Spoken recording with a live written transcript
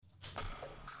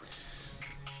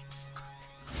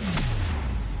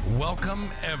Welcome,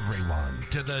 everyone,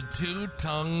 to the Two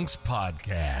Tongues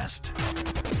Podcast.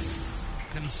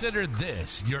 Consider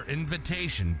this your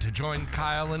invitation to join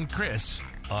Kyle and Chris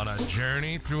on a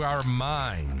journey through our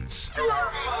minds.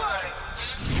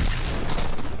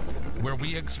 Where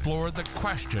we explore the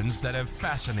questions that have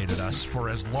fascinated us for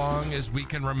as long as we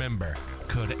can remember.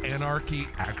 Could anarchy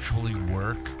actually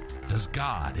work? Does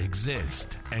God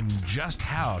exist? And just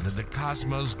how did the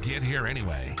cosmos get here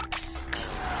anyway?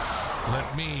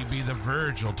 Let me be the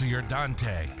Virgil to your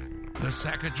Dante, the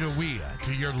Sacagawea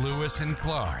to your Lewis and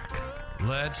Clark.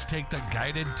 Let's take the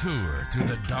guided tour through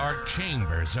the dark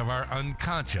chambers of our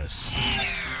unconscious,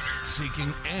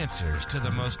 seeking answers to the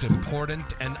most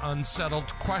important and unsettled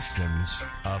questions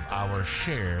of our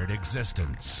shared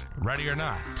existence. Ready or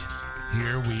not,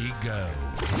 here we go.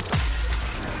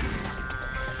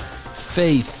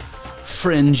 Faith,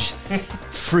 Fringe,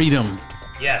 freedom.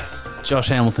 Yes. Josh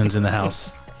Hamilton's in the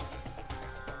house.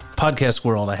 Podcast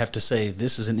world, I have to say,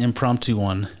 this is an impromptu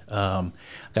one. Got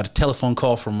a telephone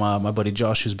call from my buddy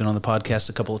Josh, who's been on the podcast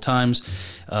a couple of times.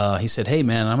 He said, "Hey,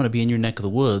 man, I'm going to be in your neck of the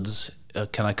woods.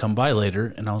 Can I come by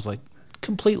later?" And I was like,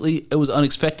 completely, it was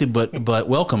unexpected, but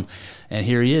welcome. And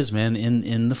here he is, man,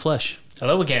 in the flesh.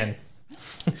 Hello again.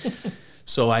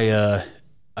 So I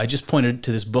just pointed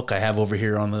to this book I have over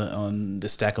here on the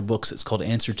stack of books. It's called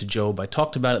Answer to Job. I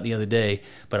talked about it the other day,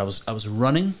 but I was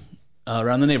running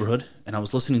around the neighborhood, and I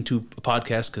was listening to a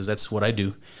podcast because that's what I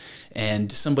do. And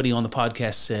somebody on the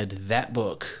podcast said that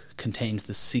book contains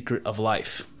the secret of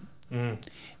life,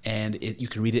 and you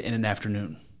can read it in an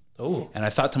afternoon. Oh, and I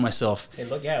thought to myself, it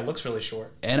looks really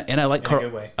short. And I like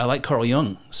Carl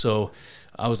Jung, so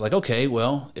I was like, okay,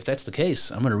 well, if that's the case,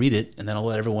 I'm going to read it, and then I'll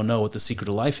let everyone know what the secret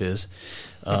of life is.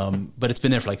 But it's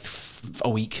been there for like a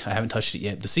week. I haven't touched it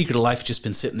yet. The secret of life has just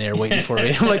been sitting there waiting for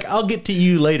me. I'm like, I'll get to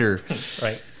you later.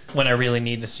 Right. When I really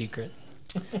need the secret.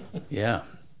 Yeah.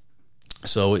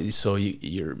 So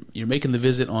you're making the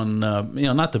visit on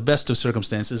not the best of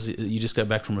circumstances. You just got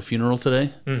back from a funeral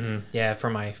today. Mm-hmm. Yeah, for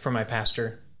my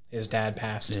pastor. His dad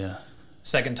passed. Yeah.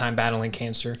 Second time battling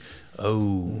cancer.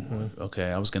 Oh,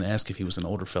 okay. I was going to ask if he was an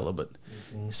older fellow, but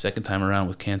second time around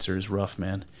with cancer is rough,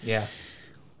 man. Yeah.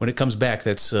 When it comes back,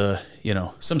 that's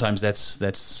sometimes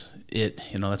that's it.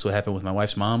 That's what happened with my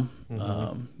wife's mom.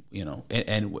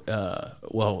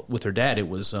 Well, with her dad, it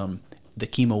was the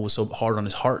chemo was so hard on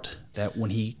his heart that when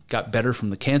he got better from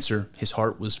the cancer, his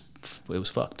heart was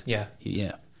fucked. Yeah.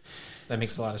 Yeah. That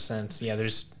makes a lot of sense. Yeah,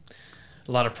 there's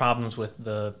a lot of problems with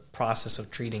the process of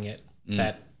treating it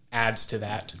that adds to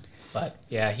that. But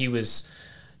yeah, he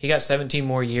got 17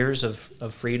 more years of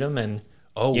freedom, and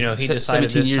he decided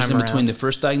 17 this years time in around. Between the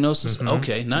first diagnosis. Mm-hmm.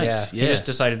 Okay, nice. Yeah, he just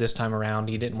decided this time around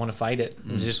he didn't want to fight it.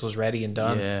 He just was ready and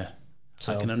done. Yeah.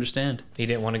 So I can understand. He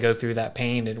didn't want to go through that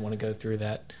pain, didn't want to go through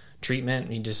that treatment.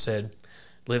 He just said,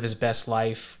 live his best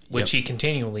life, which he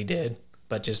continually did,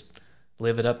 but just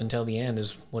live it up until the end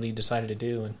is what he decided to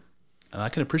do. And I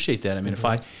can appreciate that. I mean,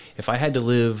 if I had to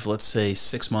live, let's say,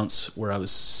 6 months where I was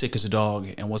sick as a dog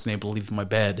and wasn't able to leave my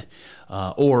bed,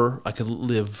 or I could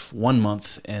live 1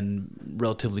 month in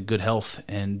relatively good health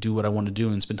and do what I want to do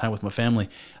and spend time with my family,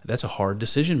 that's a hard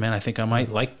decision, man. I think I might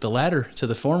like the latter to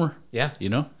the former. Yeah.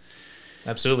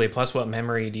 Absolutely. Plus, what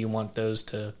memory do you want those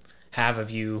to have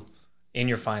of you in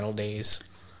your final days?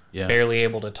 Yeah. Barely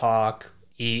able to talk,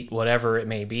 eat, whatever it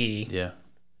may be. Yeah.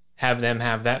 Have them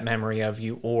have that memory of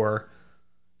you, or,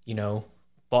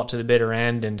 bought to the bitter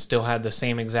end and still had the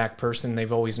same exact person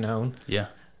they've always known. Yeah.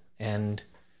 And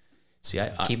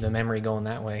I keep the memory going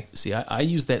that way. See, I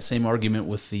use that same argument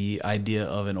with the idea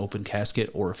of an open casket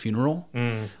or a funeral.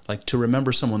 Like, to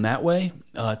remember someone that way,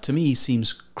 to me,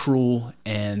 seems cruel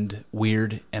and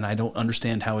weird, and I don't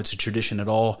understand how it's a tradition at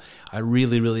all. I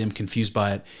really, really am confused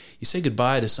by it. You say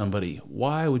goodbye to somebody.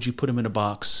 Why would you put them in a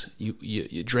box?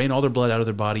 You drain all their blood out of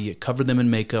their body. You cover them in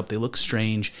makeup. They look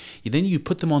strange. Then you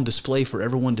put them on display for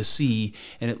everyone to see,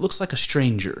 and it looks like a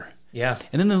stranger. Yeah.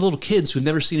 And then the little kids who've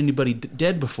never seen anybody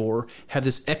dead before have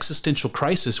this existential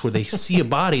crisis where they see a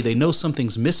body, they know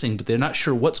something's missing, but they're not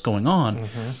sure what's going on.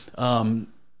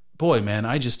 Boy, man,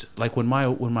 I just, like when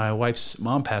my wife's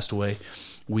mom passed away,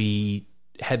 we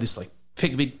had this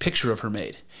big picture of her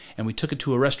made, and we took it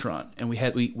to a restaurant, and we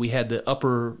had the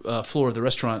upper floor of the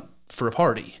restaurant for a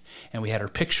party, and we had her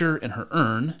picture and her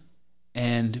urn,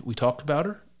 and we talked about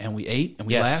her. And we ate, and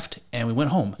we laughed, and we went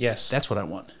home. Yes. That's what I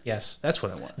want. Yes. That's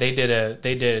what I want. They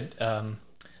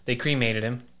cremated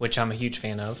him, which I'm a huge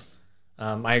fan of.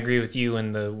 I agree with you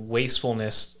in the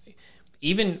wastefulness,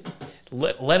 even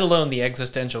let alone the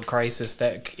existential crisis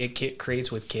that it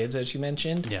creates with kids, as you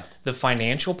mentioned. Yeah. The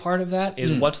financial part of that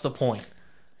is what's the point?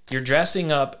 You're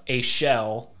dressing up a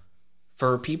shell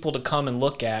for people to come and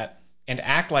look at and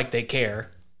act like they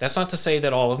care. That's not to say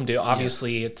that all of them do.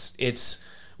 Obviously, it's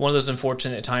one of those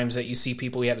unfortunate times that you see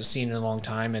people you haven't seen in a long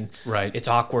time, and Right. it's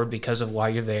awkward because of why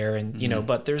you're there, and you know.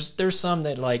 But there's some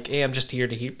that like, hey, I'm just here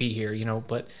to be here, you know.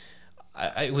 But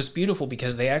it was beautiful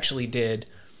because they actually did.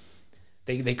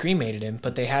 They cremated him,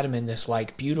 but they had him in this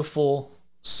like beautiful,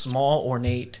 small,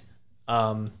 ornate,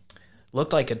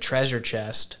 looked like a treasure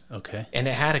chest. Okay. And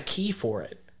it had a key for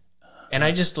it. And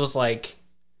I just was like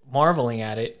marveling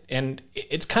at it. And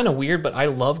it's kind of weird, but I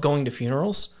love going to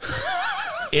funerals.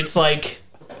 It's like,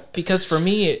 because for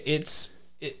me,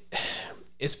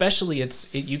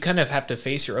 you kind of have to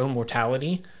face your own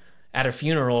mortality at a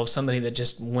funeral of somebody that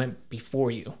just went before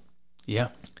you. Yeah.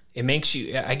 It makes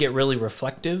you, I get really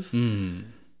reflective,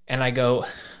 and I go,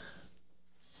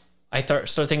 start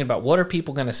thinking about, what are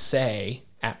people going to say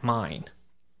at mine?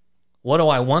 What do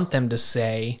I want them to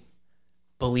say,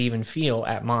 believe, and feel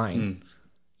at mine?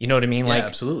 You know what I mean? Yeah, like,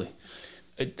 absolutely.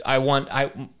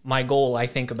 My goal, I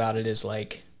think about it is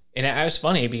like, and it was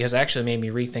funny because it actually made me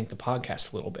rethink the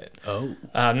podcast a little bit. Oh.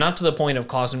 Not to the point of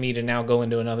causing me to now go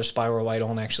into another spiral where I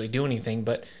don't actually do anything,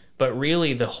 but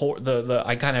really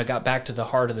I kind of got back to the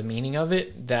heart of the meaning of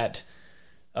it that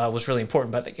was really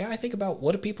important. But yeah, I think about,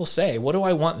 what do people say? What do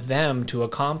I want them to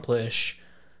accomplish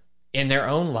in their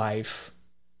own life?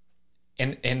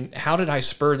 And how did I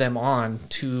spur them on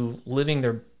to living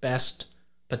their best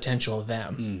potential of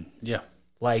them? Yeah.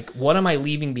 Like, what am I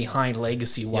leaving behind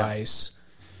legacy-wise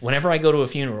whenever I go to a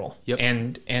funeral? Yep.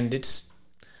 And it's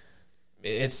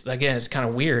again, it's kind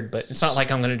of weird, but it's not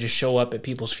like I'm going to just show up at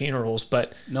people's funerals.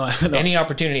 But No. any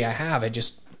opportunity I have,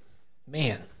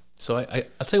 man. So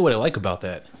I'll tell you what I like about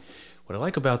that. What I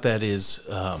like about that is,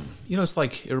 it's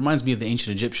like, it reminds me of the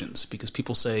ancient Egyptians, because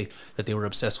people say that they were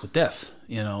obsessed with death.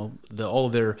 You know, all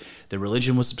of their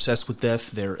religion was obsessed with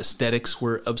death. Their aesthetics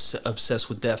were obsessed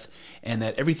with death, and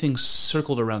that everything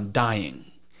circled around dying.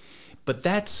 But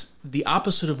that's the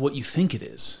opposite of what you think it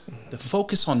is. The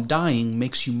focus on dying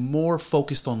makes you more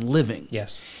focused on living.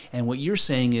 Yes. And what you're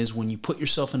saying is, when you put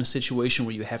yourself in a situation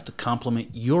where you have to complement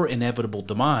your inevitable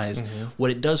demise,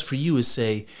 what it does for you is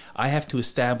say, I have to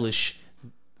establish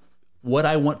what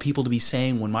I want people to be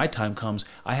saying when my time comes.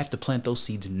 I have to plant those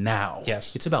seeds now.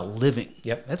 Yes. It's about living.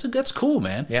 Yep. That's cool,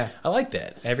 man. Yeah. I like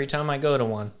that. Every time I go to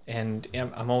one, and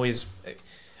I'm always,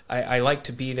 I like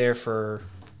to be there for.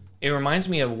 It reminds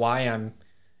me of why I'm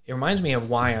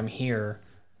here.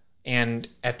 And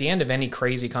at the end of any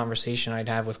crazy conversation I'd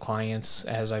have with clients,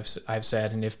 as I've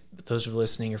said, and if those are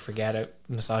listening or forget it,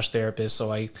 massage therapist,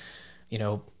 so I,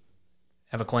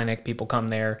 have a clinic, people come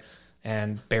there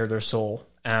and bare their soul.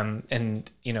 And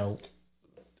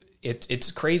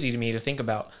it's crazy to me to think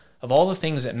about, of all the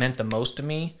things that meant the most to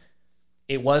me,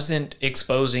 it wasn't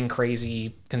exposing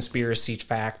crazy conspiracy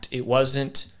fact. It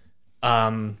wasn't,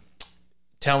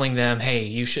 telling them, hey,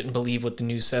 you shouldn't believe what the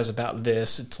news says about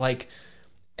this. It's like,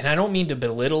 and I don't mean to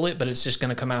belittle it, but it's just going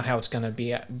to come out how it's going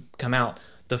to come out.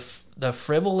 The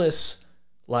frivolous,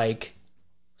 like,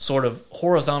 sort of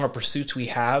horizontal pursuits we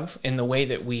have in the way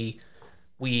that we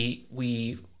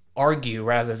argue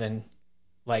rather than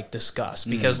like discuss.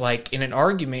 Because like in an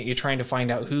argument, you're trying to find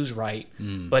out who's right,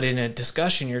 but in a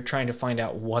discussion, you're trying to find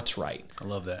out what's right. I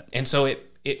love that. And so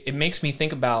it makes me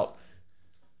think about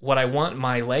what I want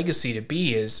my legacy to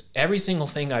be is every single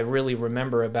thing I really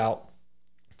remember about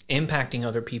impacting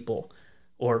other people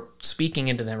or speaking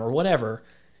into them or whatever.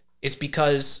 It's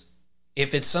because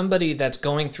if it's somebody that's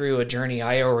going through a journey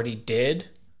I already did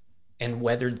and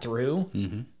weathered through,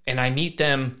 and I meet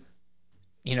them,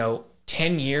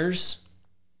 10 years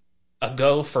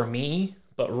ago for me,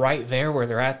 but right there where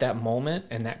they're at that moment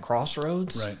and that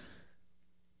crossroads, right.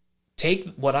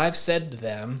 Take what I've said to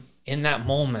them in that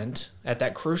moment, at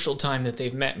that crucial time that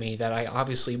they've met me, that I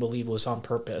obviously believe was on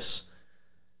purpose,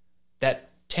 that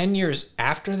 10 years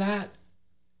after that,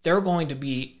 they're going to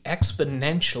be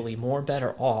exponentially more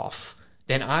better off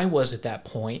than I was at that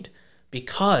point,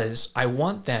 because I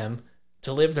want them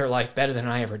to live their life better than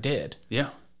I ever did. Yeah.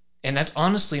 And that's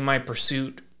honestly my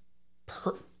pursuit,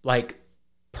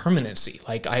 permanency.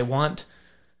 Like, I want,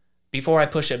 before I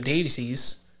push up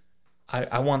daisies,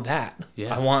 I want that.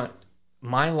 Yeah. I want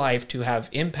my life to have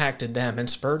impacted them and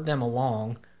spurred them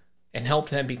along and helped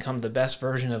them become the best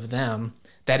version of them,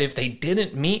 that if they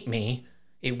didn't meet me,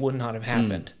 it would not have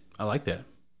happened. I like that.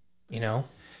 I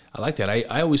like that.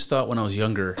 I always thought when I was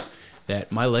younger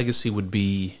that my legacy would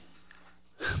be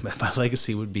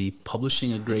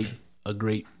publishing a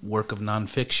great work of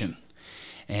nonfiction.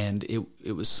 And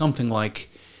it was something like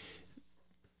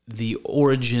the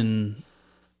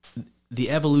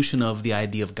evolution of the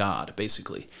idea of God,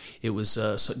 basically. It was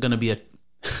going to be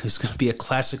There's going to be a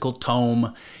classical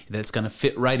tome that's going to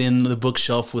fit right in the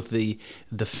bookshelf with the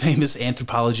famous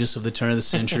anthropologists of the turn of the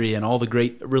century and all the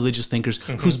great religious thinkers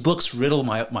whose books riddle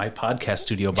my podcast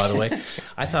studio, by the way.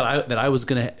 I thought that I was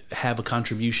going to have a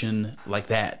contribution like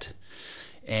that.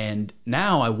 And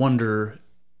now I wonder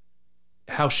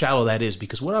how shallow that is,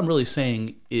 because what I'm really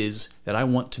saying is that I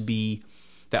want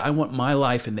my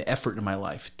life and the effort in my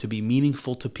life to be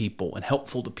meaningful to people and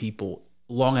helpful to people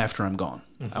long after I'm gone.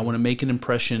 I want to make an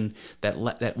impression that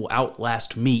will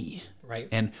outlast me. Right.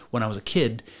 And when I was a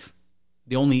kid,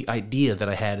 the only idea that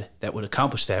I had that would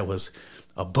accomplish that was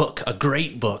a book, a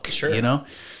great book. Sure. You know.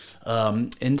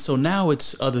 And so now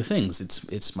it's other things.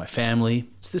 It's my family.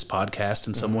 It's this podcast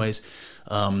in some ways.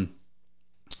 But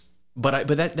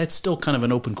that's still kind of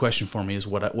an open question for me. Is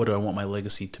what do I want my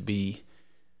legacy to be?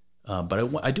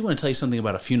 But I do want to tell you something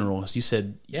about a funeral. As you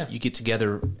said, you get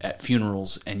together at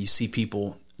funerals and you see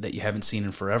people that you haven't seen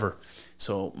in forever.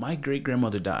 So my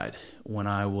great-grandmother died when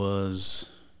I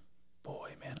was,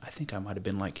 I think I might have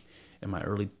been like in my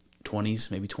early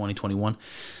 20s, maybe 20, 21.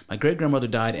 My great-grandmother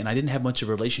died, and I didn't have much of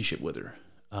a relationship with her.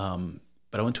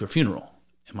 But I went to her funeral,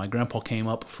 and my grandpa came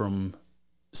up from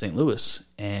St. Louis,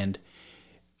 and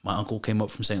my uncle came up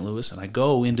from St. Louis, and I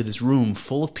go into this room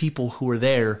full of people who are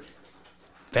there.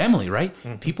 Family, right?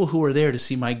 Mm-hmm. People who are there to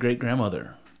see my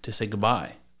great-grandmother, to say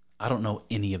goodbye. I don't know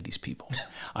any of these people.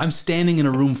 I'm standing in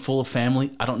a room full of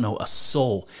family. I don't know a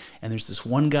soul. And there's this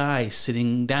one guy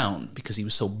sitting down because he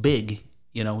was so big,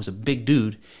 he was a big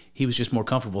dude. He was just more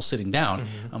comfortable sitting down.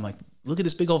 Mm-hmm. I'm like, look at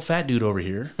this big old fat dude over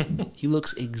here. He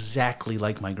looks exactly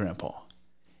like my grandpa.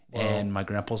 Whoa. And my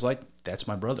grandpa's like, that's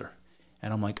my brother.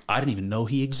 And I'm like, I didn't even know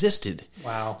he existed.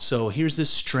 Wow. So here's this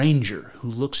stranger who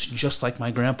looks just like my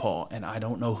grandpa, and I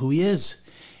don't know who he is.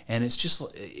 And it's just,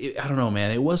 I don't know,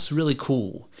 man. It was really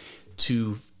cool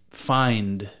to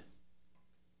find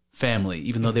family,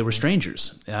 even though they were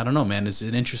strangers. I don't know, man. It's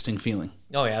an interesting feeling.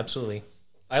 Oh, yeah, absolutely.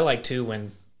 I like,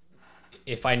 too,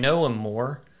 if I know them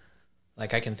more,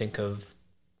 like I can think of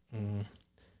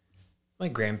my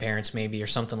grandparents maybe or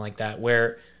something like that,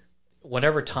 where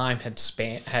whatever time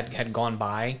had gone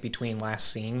by between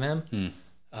last seeing them,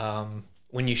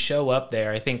 when you show up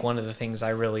there, I think one of the things I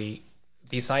really,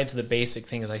 besides the basic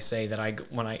things I say that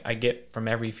I get from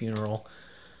every funeral,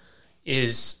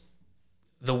 is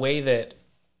the way that,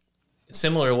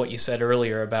 similar to what you said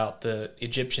earlier about the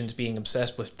Egyptians being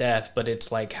obsessed with death, but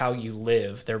it's like how you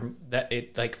live.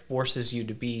 It like forces you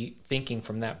to be thinking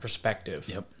from that perspective.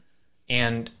 Yep.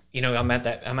 And I'm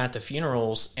at the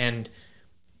funerals, and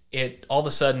it all of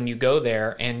a sudden you go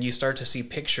there and you start to see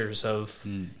pictures of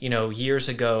years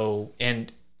ago,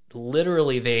 and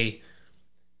literally they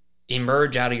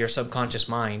emerge out of your subconscious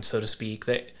mind, so to speak,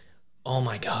 that, oh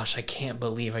my gosh, I can't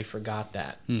believe I forgot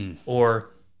that.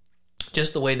 Or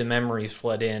just the way the memories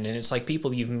flood in. And it's like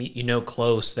people you meet,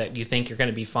 close, that you think you're going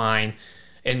to be fine.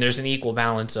 And there's an equal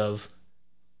balance of,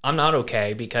 I'm not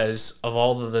okay because of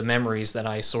all of the memories that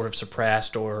I sort of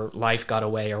suppressed, or life got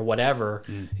away, or whatever.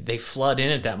 They flood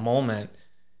in at that moment.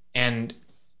 And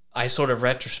I sort of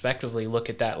retrospectively look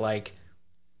at that like,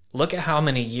 look at how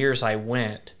many years I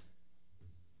went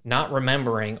not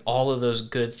remembering all of those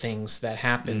good things that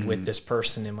happened with this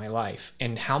person in my life.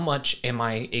 And how much am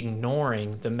I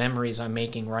ignoring the memories I'm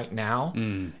making right now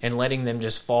and letting them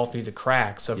just fall through the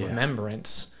cracks of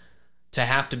remembrance, to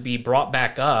have to be brought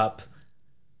back up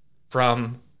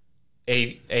from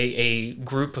a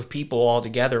group of people all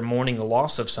together mourning the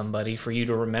loss of somebody, for you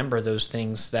to remember those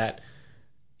things that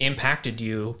impacted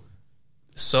you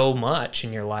so much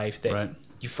in your life that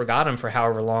you forgot them for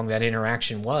however long that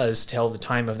interaction was, till the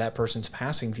time of that person's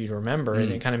passing for you to remember.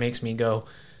 And it kind of makes me go,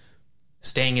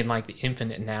 staying in like the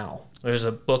infinite now. There's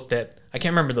a book that, I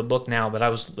can't remember the book now, but I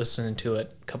was listening to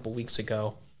it a couple weeks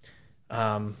ago.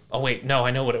 I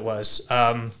know what it was.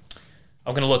 I'm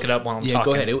going to look it up while I'm talking.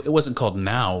 Go ahead. It wasn't called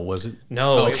Now, was it?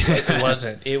 No, it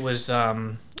wasn't. It was,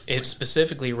 it's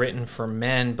specifically written for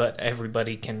men, but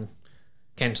everybody can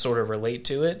sort of relate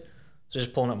to it. So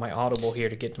just pulling up my Audible here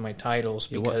to get to my titles,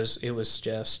 because it was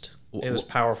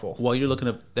powerful. While you're looking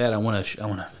up that, I want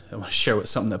to share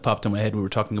something that popped in my head. We were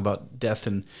talking about death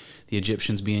and the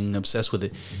Egyptians being obsessed with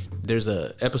it. There's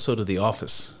a episode of The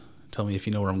Office. Tell me if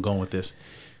you know where I'm going with this.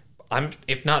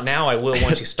 If not now, I will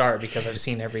once you start, because I've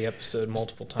seen every episode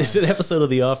multiple times. There's an episode of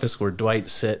The Office where Dwight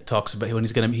talks about when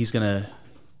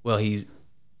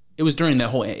it was during that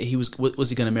whole, was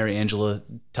he going to marry Angela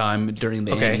time during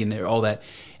the Andy and all that,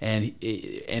 and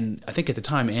I think at the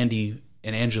time Andy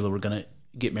and Angela were going to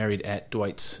get married at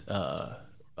Dwight's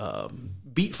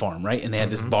beet farm, right? And they had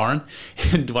this barn,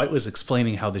 and Dwight was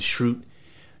explaining how the Schrute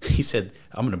he said,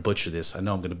 I'm going to butcher this. I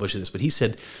know I'm going to butcher this, but he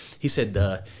said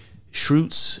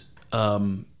Schrut's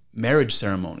marriage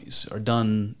ceremonies are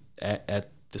done at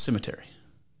the cemetery.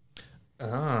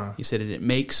 He said it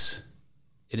makes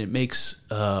what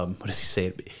does he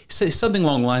say? He says something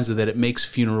along the lines of that it makes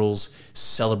funerals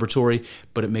celebratory,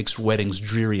 but it makes weddings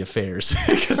dreary affairs.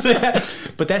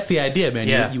 But that's the idea, man.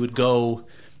 Yeah. You would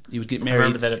get married. I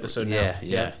remember that episode now.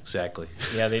 Yeah, exactly.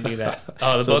 Yeah, they do that.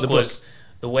 Oh, the book was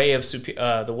The Way of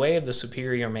the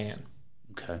Superior Man.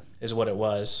 Okay. Is what it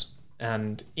was.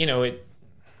 And,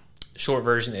 short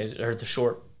version is, or the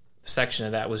short section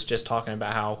of that was just talking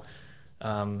about how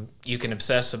you can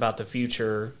obsess about the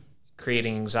future,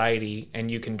 creating anxiety,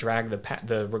 and you can drag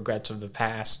the regrets of the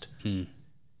past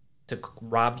to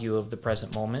rob you of the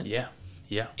present moment. Yeah.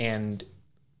 And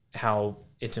how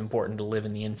it's important to live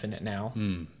in the infinite now.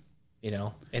 And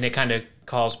it kind of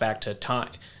calls back to time,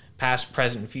 past,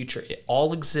 present, and future. It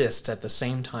all exists at the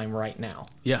same time right now.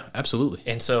 Yeah, absolutely.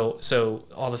 And so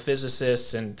all the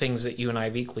physicists and things that you and I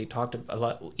have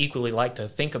equally like to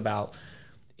think about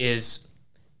is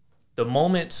the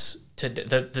moments the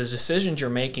decisions you're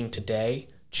making today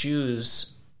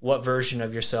choose what version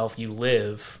of yourself you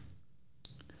live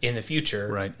in the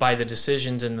future by the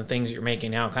decisions and the things you're making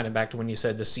now. Kind of back to when you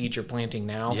said the seeds you're planting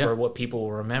now for what people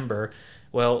will remember.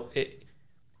 Well,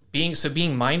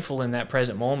 being mindful in that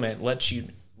present moment lets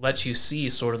you see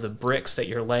sort of the bricks that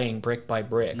you're laying brick by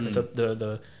brick, or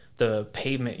the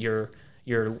pavement you're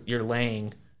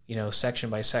laying, section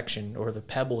by section, or the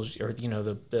pebbles, or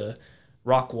the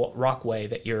rockway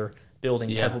that you're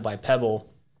building pebble by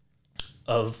pebble.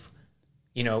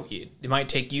 It might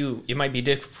take you, it might be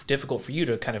difficult for you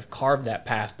to kind of carve that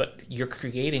path, but you're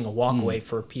creating a walkway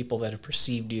for people that have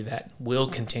perceived you that will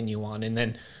continue on, and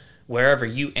then wherever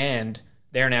you end,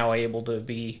 they're now able to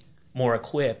be more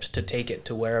equipped to take it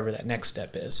to wherever that next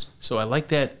step is. So I like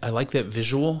that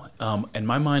visual, and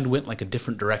my mind went like a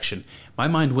different direction. My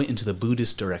mind went into the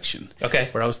Buddhist direction. Okay.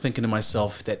 Where I was thinking to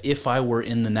myself that if I were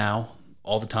in the now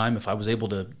all the time, if I was able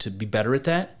to be better at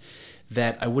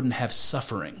that I wouldn't have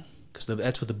suffering. Because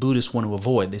that's what the Buddhists want to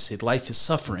avoid. They say life is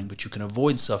suffering, but you can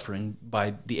avoid suffering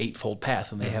by the Eightfold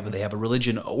Path, and they have a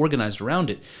religion organized around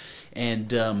it. And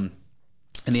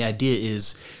the idea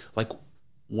is, like,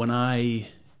 when I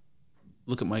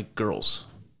look at my girls,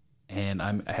 and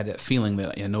I had that feeling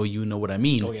that I know you know what I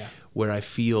mean, where I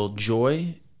feel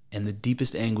joy and the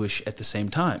deepest anguish at the same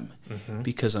time,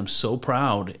 because I'm so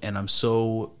proud and I'm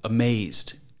so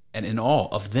amazed and in awe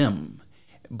of them,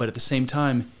 but at the same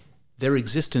time, their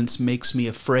existence makes me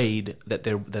afraid that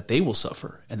they will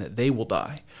suffer and that they will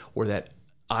die, or that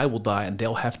I will die and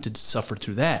they'll have to suffer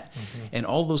through that. And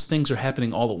all those things are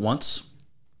happening all at once.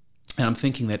 And I'm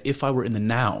thinking that if I were in the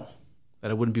now,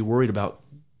 that I wouldn't be worried about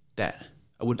that.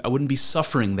 I wouldn't be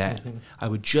suffering that. I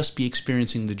would just be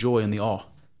experiencing the joy and the awe,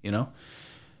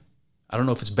 I don't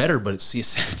know if it's better, but it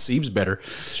seems better.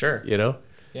 Sure.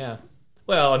 Yeah.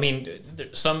 Well, I mean,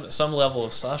 some level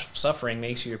of suffering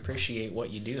makes you appreciate what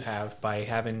you do have by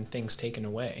having things taken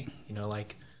away.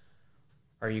 Like,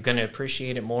 are you going to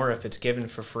appreciate it more if it's given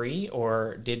for free,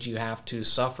 or did you have to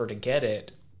suffer to get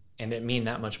it, and it mean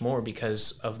that much more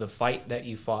because of the fight that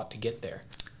you fought to get there?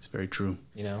 It's very true.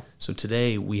 So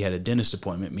today we had a dentist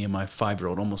appointment, me and my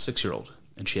 5-year-old, almost 6-year-old,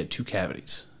 and she had 2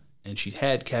 cavities. And she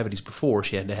had cavities before.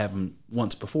 She had to have them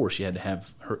once before. She had to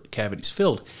have her cavities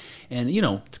filled. And,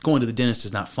 going to the dentist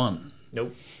is not fun.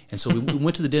 Nope. And so we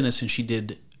went to the dentist, and she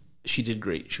did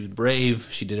great. She was brave.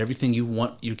 She did everything you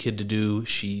want your kid to do.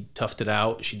 She toughed it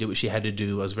out. She did what she had to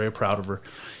do. I was very proud of her.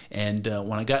 And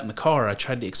when I got in the car, I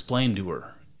tried to explain to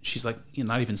her. She's like,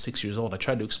 not even 6 years old. I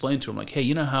tried to explain to her. I'm like, hey,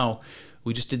 you know how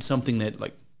we just did something that,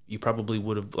 like, you probably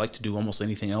would have liked to do almost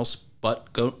anything else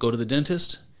but go to the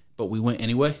dentist, but we went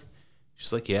anyway?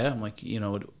 She's like, yeah. I'm like,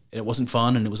 it wasn't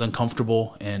fun, and it was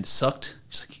uncomfortable, and it sucked.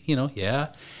 She's like, yeah.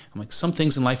 I'm like, some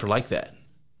things in life are like that.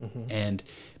 And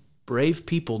brave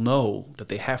people know that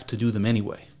they have to do them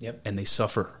anyway. Yep. And they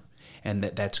suffer, and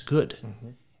that's good.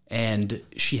 And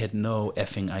she had no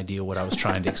effing idea what I was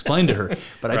trying to explain to her.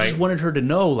 But I just wanted her to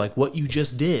know, like, what you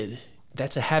just did,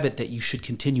 that's a habit that you should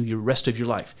continue your rest of your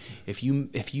life. If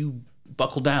you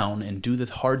buckle down and do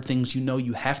the hard things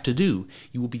you have to do,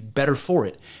 you will be better for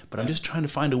it. But I'm just trying to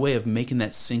find a way of making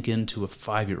that sink into a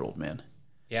 5-year-old, man.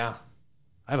 Yeah.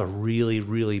 I have a really,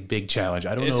 really big challenge.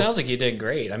 I don't know. It sounds like you did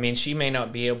great. I mean, she may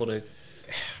not be able to...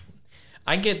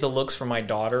 I get the looks from my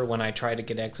daughter when I try to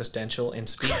get existential and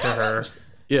speak to her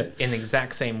in the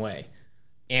exact same way.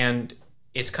 And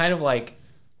it's kind of like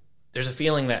there's a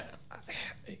feeling that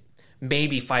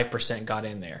maybe 5% got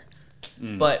in there.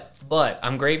 But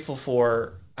I'm grateful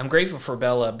for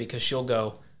Bella, because she'll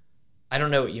go, I don't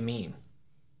know what you mean.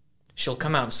 She'll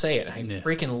come out and say it. I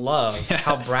freaking love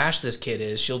how brash this kid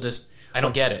is. She'll just, I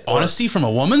don't get it. Honesty from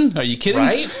a woman? Are you kidding?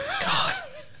 Right? God,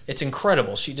 it's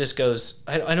incredible. She just goes,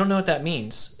 I don't know what that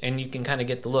means. And you can kind of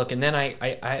get the look. And then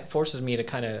it forces me to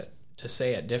kind of, to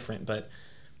say it different. But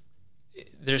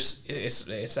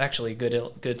it's actually a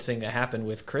good thing that happened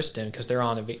with Kristen, because they're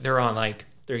on like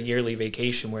their yearly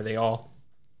vacation where they go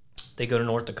to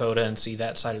North Dakota and see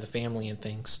that side of the family and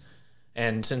things.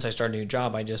 And since I started a new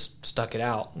job, I just stuck it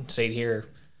out and stayed here.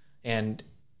 And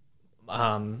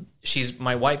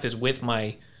my wife is with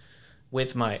my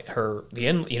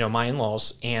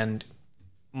in-laws, and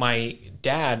my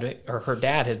dad or her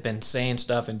dad had been saying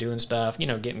stuff and doing stuff,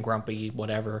 getting grumpy,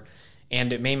 whatever.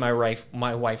 And it made my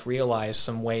wife realize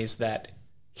some ways that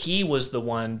he was the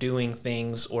one doing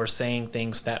things or saying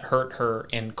things that hurt her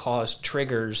and caused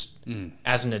triggers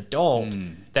as an adult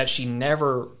that she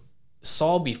never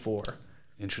saw before.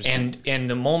 Interesting. And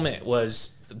the moment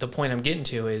was, the point I'm getting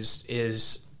to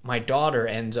is my daughter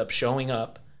ends up showing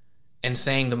up and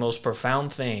saying the most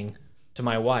profound thing to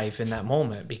my wife in that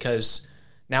moment, because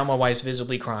now my wife's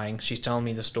visibly crying. She's telling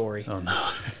me the story. Oh no.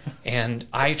 And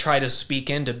I try to speak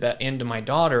into my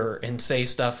daughter and say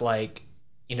stuff like,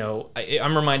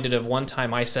 I'm reminded of one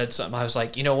time I said something. I was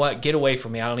like, you know what? Get away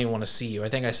from me. I don't even want to see you. I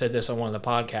think I said this on one of the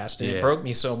podcasts, and it broke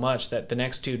me so much that the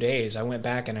next 2 days I went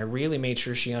back and I really made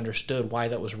sure she understood why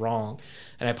that was wrong.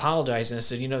 And I apologized and I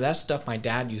said, that's stuff my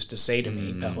dad used to say to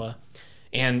me, Bella.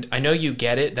 And I know you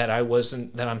get it, that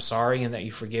I'm sorry and that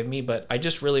you forgive me, but I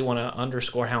just really want to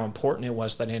underscore how important it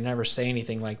was that I never say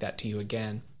anything like that to you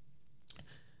again.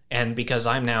 And because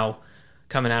I'm now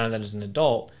coming out of that as an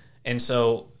adult. And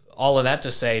so all of that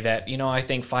to say that, I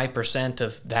think 5%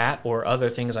 of that or other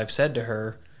things I've said to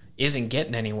her isn't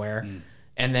getting anywhere.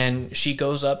 And then she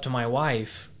goes up to my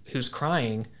wife, who's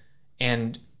crying,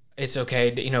 and it's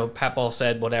okay. Papal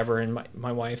said whatever, and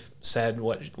my wife said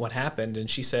what happened, and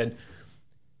she said,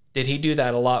 "Did he do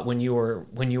that a lot when you were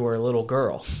a little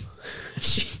girl?"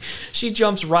 she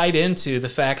jumps right into the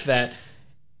fact that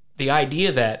the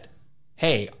idea that,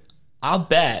 hey, I'll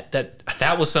bet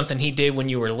that was something he did when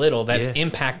you were little that's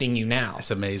impacting you now.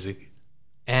 That's amazing.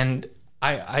 And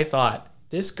I thought,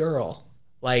 this girl,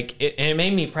 and it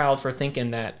made me proud for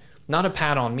thinking that, not a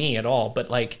pat on me at all,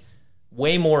 but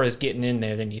way more is getting in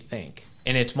there than you think.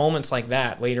 And it's moments like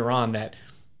that later on that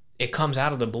it comes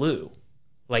out of the blue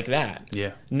like that.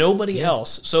 Yeah. Nobody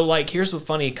else. So here's a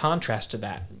funny contrast to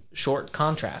that, short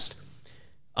contrast.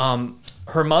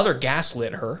 Her mother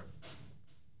gaslit her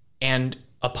and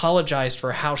apologized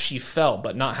for how she felt,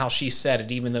 but not how she said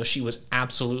it, even though she was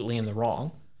absolutely in the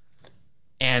wrong.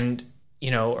 And,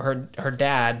 her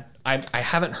dad, I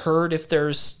haven't heard if there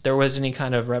was any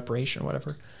kind of reparation or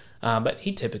whatever, but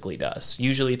he typically does.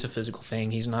 Usually it's a physical thing.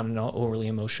 He's not an overly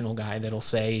emotional guy he'll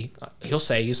say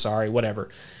he's sorry, whatever.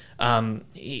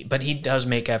 But he does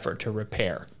make effort to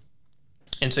repair.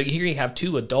 And so here you have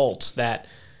two adults that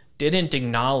didn't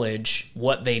acknowledge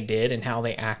what they did and how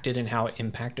they acted and how it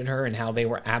impacted her and how they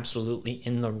were absolutely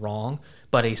in the wrong.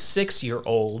 But a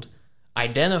 6-year-old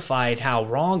identified how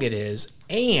wrong it is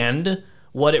and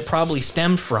what it probably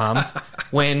stemmed from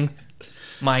when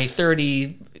my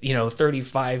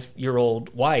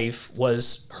 35-year-old wife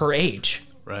was her age.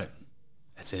 Right.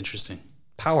 That's interesting.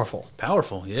 Powerful,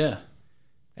 yeah.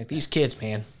 These kids,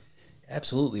 man.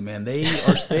 Absolutely, man. They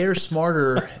are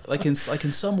smarter. In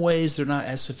some ways, they're not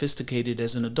as sophisticated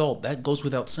as an adult. That goes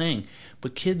without saying.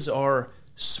 But kids are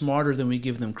smarter than we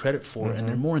give them credit for, and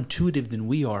they're more intuitive than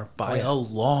we are by a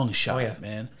long shot,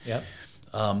 man. Yep.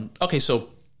 Okay, so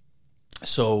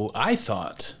I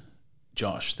thought,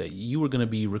 Josh, that you were going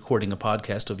to be recording a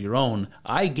podcast of your own.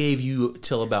 I gave you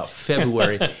till about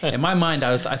February. In my mind,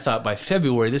 I thought by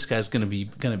February this guy's going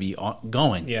to be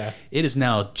going. Yeah. It is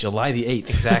now July the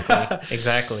 8th.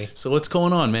 Exactly. So what's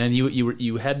going on, man?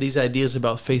 You had these ideas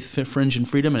about faith, fringe, and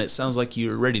freedom, and it sounds like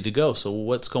you're ready to go. So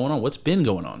what's going on? What's been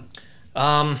going on?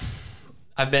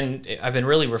 I've been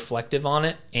really reflective on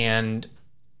it, and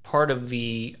part of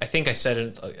I think I said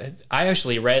it, I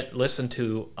actually listened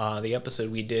to the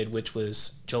episode we did, which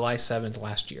was July 7th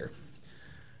last year.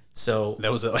 So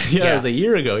that was it was a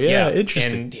year ago. Yeah,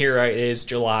 interesting. And here it is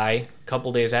July, a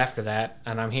couple days after that,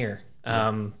 and I'm here.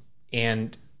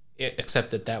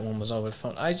 Except that one was over the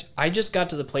phone. I just got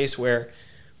to the place where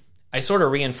I sort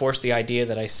of reinforced the idea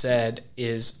that I said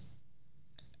is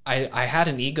I had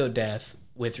an ego death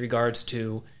with regards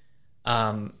to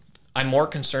I'm more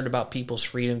concerned about people's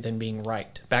freedom than being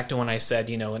right. Back to when I said,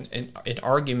 an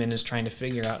argument is trying to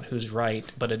figure out who's right,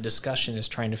 but a discussion is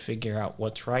trying to figure out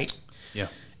what's right. Yeah.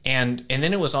 And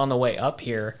then it was on the way up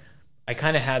here. I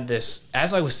kind of had this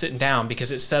as I was sitting down,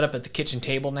 because it's set up at the kitchen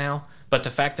table now. But the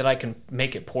fact that I can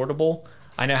make it portable,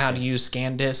 I know how to use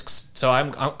scan discs, so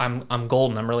I'm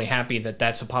golden. I'm really happy that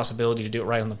that's a possibility to do it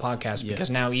right on the podcast, because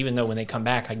now, even though when they come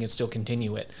back, I can still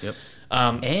continue it. Yep.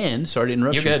 And sorry to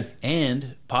interrupt you. You're good.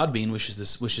 And Podbean, which is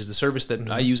the service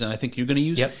that I use, and I think you're going to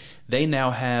use. Yep. They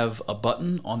now have a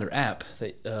button on their app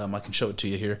that I can show it to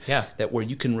you here. Yeah. That where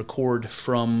you can record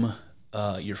from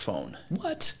your phone.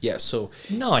 What? Yeah. So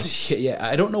nice. Yeah.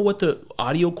 I don't know what the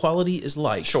audio quality is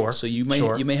like. Sure. So you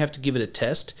may have to give it a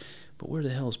test. But where the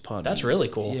hell is Podbean? That's really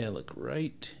cool. Yeah. Look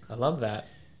right. I love that.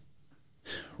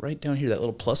 Right down here, that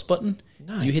little plus button.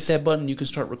 Nice. You hit that button, you can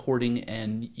start recording,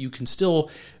 and you can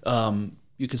still edit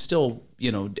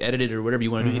it or whatever you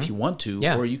want to do if you want to,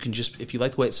 or you can just, if you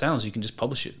like the way it sounds, you can just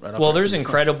publish it right off. Well, there's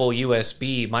incredible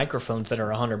USB microphones that are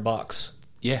 $100.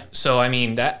 Yeah. So I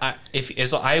mean,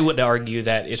 I would argue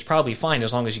that it's probably fine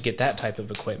as long as you get that type of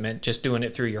equipment. Just doing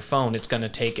it through your phone, it's going to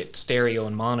take it stereo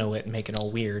and mono it and make it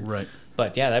all weird. Right.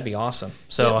 But yeah, that'd be awesome.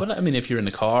 So, but I mean, if you're in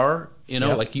the car,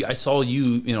 like I saw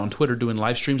you, on Twitter doing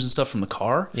live streams and stuff from the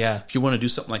car. Yeah. If you want to do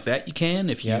something like that, you can.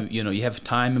 If you you have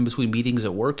time in between meetings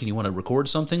at work and you want to record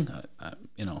something,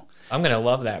 I'm gonna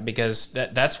love that, because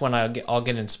that's when I'll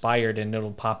get inspired and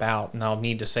it'll pop out and I'll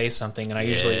need to say something, and I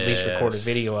usually at least record a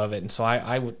video of it, and so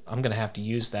I'm gonna have to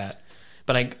use that.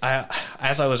 But I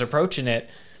as I was approaching it,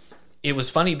 it was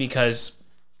funny because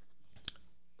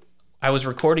I was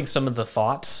recording some of the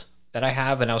thoughts that I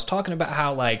have, and I was talking about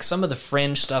how, like, some of the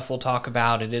Fringe stuff we'll talk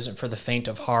about, it isn't for the faint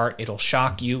of heart. It'll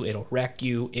shock you. It'll wreck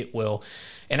you. It will.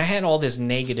 And I had all this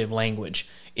negative language.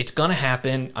 It's going to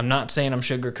happen. I'm not saying I'm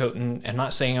sugarcoating. I'm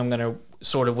not saying I'm going to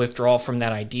sort of withdraw from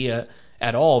that idea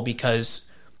at all,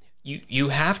 because you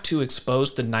have to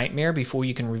expose the nightmare before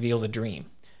you can reveal the dream.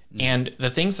 And the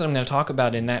things that I'm going to talk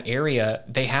about in that area,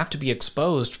 they have to be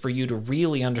exposed for you to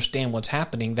really understand what's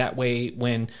happening. That way,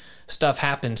 when stuff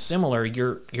happens similar,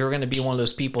 you're going to be one of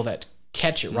those people that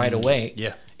catch it right away.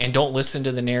 Yeah. And don't listen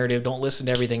to the narrative. Don't listen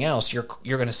to everything else. You're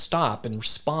going to stop and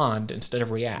respond instead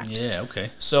of react. Yeah. Okay.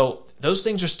 So those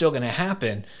things are still going to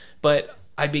happen. But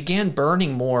I began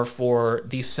burning more for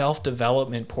the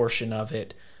self-development portion of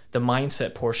it, the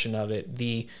mindset portion of it,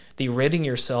 the ridding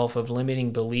yourself of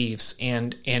limiting beliefs,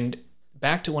 and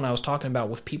back to when I was talking about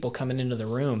with people coming into the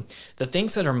room, the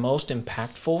things that are most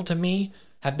impactful to me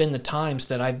have been the times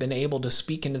that I've been able to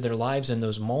speak into their lives in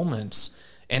those moments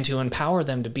and to empower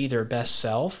them to be their best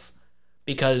self,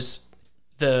 because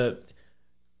the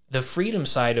freedom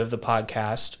side of the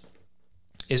podcast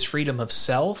is freedom of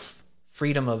self,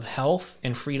 freedom of health,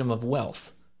 and freedom of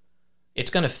wealth.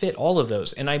 It's going to fit all of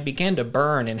those. And I began to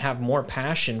burn and have more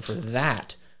passion for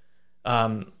that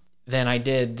than I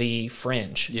did the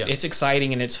Fringe. Yeah. It's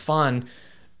exciting and it's fun.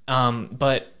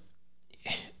 But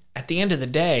at the end of the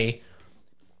day,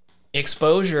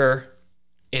 exposure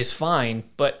is fine.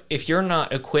 But if you're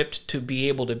not equipped to be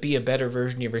able to be a better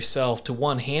version of yourself, to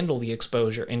one, handle the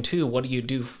exposure, and two, what do you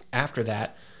do after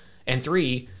that? And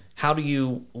three, how do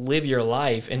you live your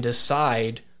life and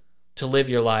decide to live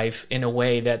your life in a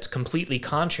way that's completely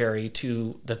contrary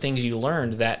to the things you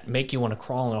learned that make you want to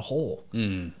crawl in a hole?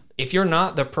 If you're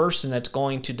not the person that's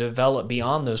going to develop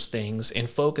beyond those things and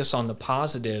focus on the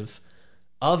positive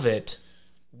of it,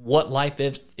 what life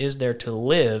is there to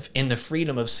live in the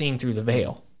freedom of seeing through the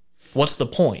veil? What's the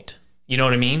point? You know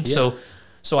what I mean? Yeah.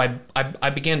 So I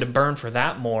began to burn for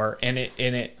that more, and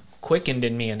it quickened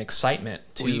in me an excitement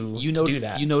to do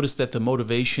that. You notice that the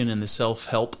motivation and the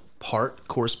self-help part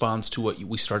corresponds to what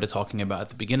we started talking about at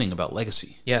the beginning about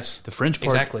legacy. Yes. The Fringe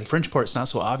part, exactly. Fringe part's not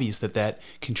so obvious that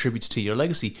contributes to your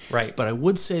legacy. Right. But I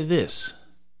would say this.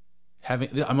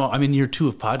 I'm in year 2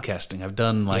 of podcasting. I've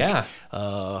done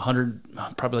 100,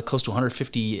 probably like close to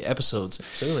 150 episodes.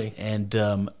 Absolutely.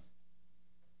 And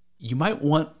you might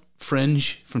want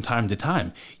Fringe from time to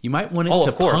time. You might want it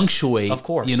to punctuate. Of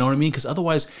course. You know what I mean? Because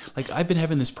otherwise, like, I've been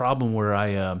having this problem where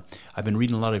I've been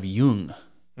reading a lot of Jung,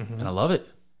 and I love it.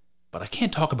 But I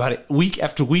can't talk about it week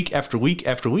after week after week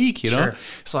after week, you know. Sure.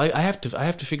 So I have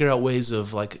to figure out ways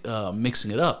of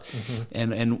mixing it up.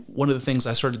 And one of the things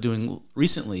I started doing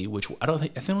recently, which I don't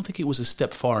think it was a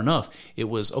step far enough. It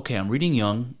was, okay, I'm reading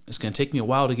Jung. It's going to take me a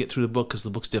while to get through the book because the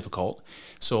book's difficult.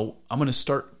 So I'm going to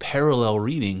start parallel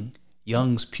reading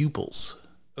Jung's pupils.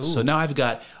 Ooh. So now I've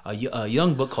got a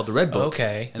Jung book called The Red Book.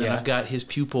 Okay. And then I've got his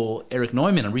pupil Erich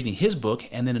Neumann. I'm reading his book,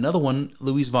 and then another one,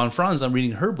 Louise von Franz. I'm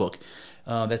reading her book.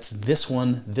 That's this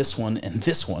one, and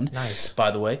this one. Nice.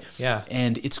 By the way. Yeah.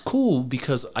 And it's cool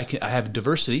because I have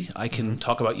diversity. I can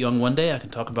talk about Jung one day. I can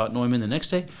talk about Neumann the next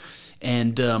day,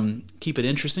 and keep it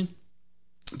interesting.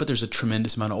 But there's a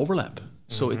tremendous amount of overlap.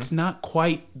 So it's not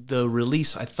quite the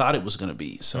release I thought it was going to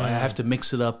be. So I have to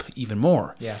mix it up even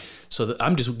more. Yeah. So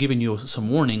I'm just giving you some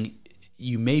warning.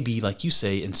 You may be, like you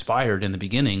say, inspired in the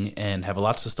beginning and have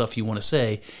lots of stuff you want to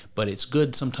say, but it's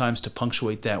good sometimes to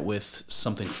punctuate that with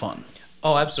something fun.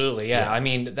 Oh, absolutely. Yeah. I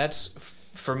mean, that's,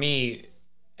 for me,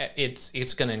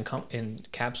 it's going to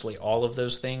encapsulate all of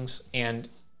those things. And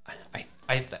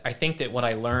I think that what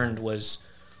I learned was,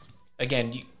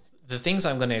 again, the things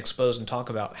I'm going to expose and talk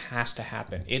about has to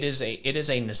happen. It is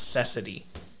a necessity,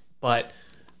 but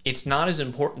it's not as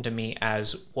important to me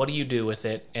as what do you do with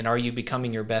it, and are you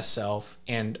becoming your best self,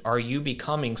 and are you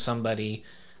becoming somebody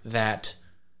that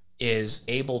is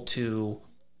able to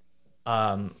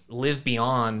live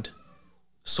beyond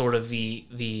sort of the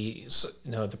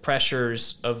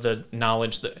pressures of the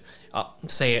knowledge that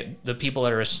the people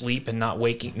that are asleep and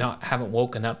haven't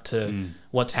woken up to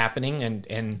what's happening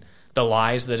and the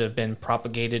lies that have been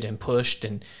propagated and pushed,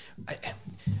 and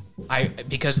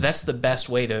because that's the best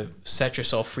way to set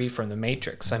yourself free from the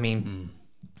matrix. I mean,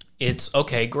 it's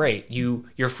okay, great.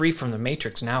 You're free from the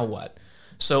matrix. Now what?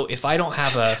 So if I don't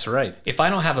have that's right. If I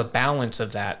don't have a balance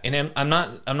of that, and I'm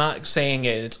not saying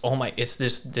it's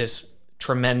this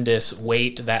tremendous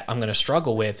weight that I'm going to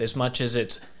struggle with, as much as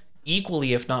it's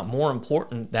equally, if not more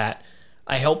important, that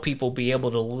I help people be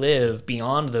able to live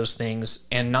beyond those things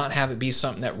and not have it be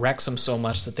something that wrecks them so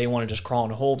much that they want to just crawl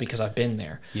in a hole because I've been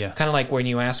there. Yeah. Kind of like when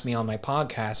you asked me on my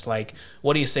podcast, like,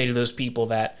 what do you say to those people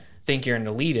that think you're an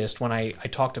elitist? When I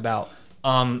talked about,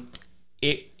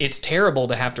 it's terrible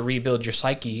to have to rebuild your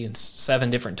psyche in 7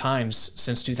 different times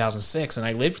since 2006, and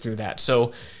I lived through that.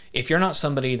 So if you're not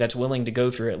somebody that's willing to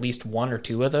go through at least 1 or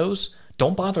 2 of those,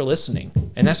 don't bother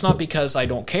listening. And that's not because I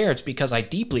don't care. It's because I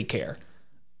deeply care.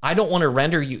 I don't want to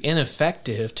render you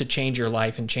ineffective to change your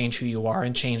life and change who you are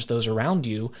and change those around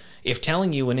you if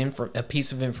telling you a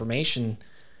piece of information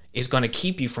is going to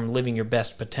keep you from living your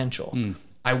best potential.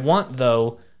 I want,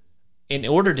 though, in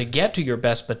order to get to your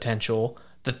best potential,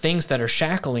 the things that are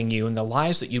shackling you and the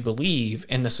lies that you believe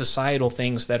and the societal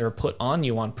things that are put on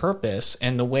you on purpose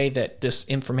and the way that this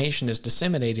information is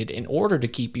disseminated in order to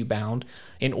keep you bound,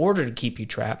 in order to keep you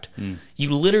trapped,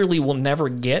 you literally will never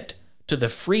get to the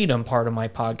freedom part of my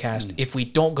podcast if we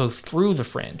don't go through the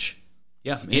fringe.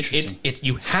 Yeah, interesting. It's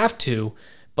you have to,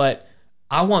 but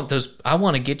I want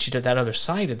to get you to that other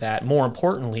side of that more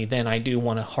importantly than I do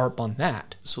want to harp on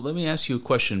that. So let me ask you a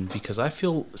question, because I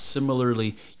feel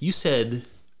similarly. You said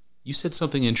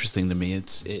something interesting to me.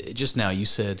 Just now you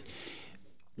said,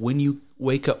 when you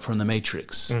wake up from the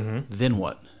matrix, then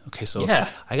what? Okay, so yeah.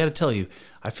 I got to tell you,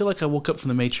 I feel like I woke up from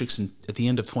the matrix at the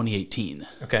end of 2018.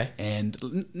 Okay,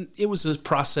 and it was a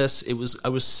process. I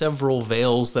was several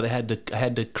veils that I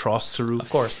had to cross through.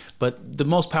 Of course, but the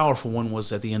most powerful one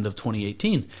was at the end of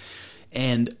 2018,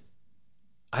 and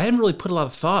I hadn't really put a lot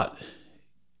of thought,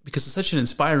 because it's such an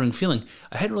inspiring feeling.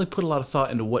 I hadn't really put a lot of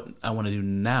thought into what I want to do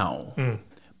now,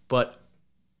 but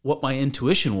what my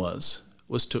intuition was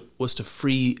to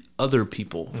free other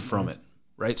people from it.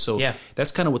 Right. So that's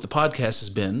kind of what the podcast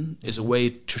has been, is a way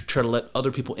to try to let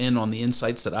other people in on the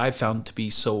insights that I've found to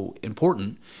be so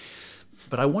important.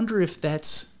 But I wonder if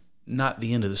that's not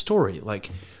the end of the story. Like,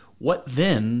 what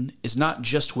then is not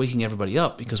just waking everybody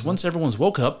up, because once everyone's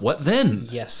woke up, what then?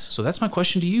 Yes. So that's my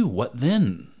question to you. What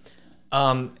then?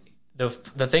 The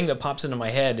thing that pops into my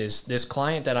head is this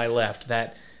client that I left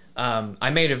that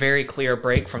I made a very clear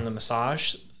break from the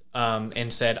massage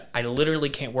and said, I literally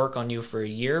can't work on you for a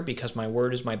year because my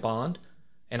word is my bond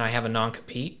and I have a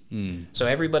non-compete. So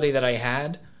everybody that I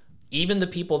had, even the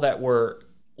people that were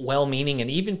well-meaning and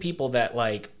even people that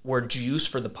like were juice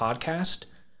for the podcast,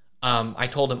 I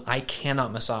told them, I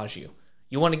cannot massage you.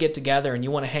 You want to get together and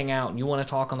you want to hang out and you want to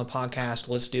talk on the podcast,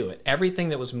 let's do it. Everything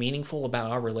that was meaningful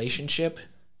about our relationship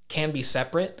can be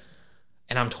separate,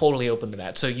 and I'm totally open to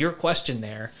that. So your question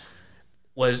there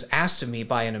was asked to me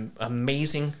by an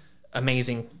amazing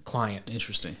client.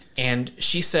 Interesting. And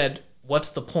she said, what's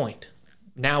the point?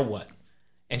 Now what?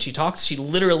 And she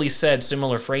literally said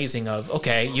similar phrasing of,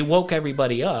 okay, you woke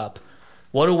everybody up.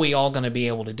 What are we all going to be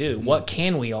able to do? What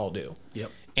can we all do?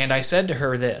 Yep. And I said to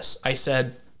her this, I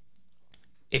said,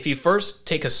 if you first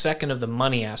take a second of the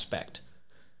money aspect,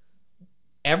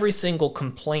 every single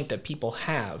complaint that people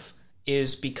have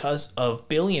is because of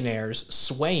billionaires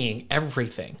swaying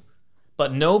everything.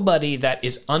 But nobody that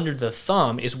is under the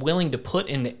thumb is willing to put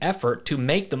in the effort to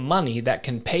make the money that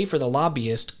can pay for the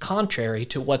lobbyist, contrary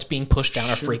to what's being pushed down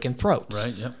our freaking throats.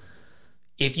 Right, yeah.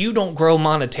 If you don't grow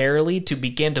monetarily to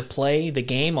begin to play the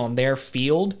game on their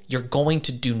field, you're going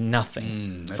to do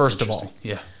nothing, first of all.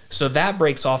 Yeah. So that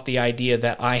breaks off the idea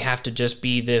that I have to just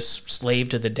be this slave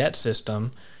to the debt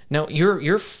system. Now,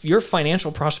 your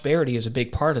financial prosperity is a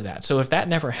big part of that. So if that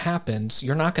never happens,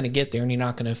 you're not going to get there and you're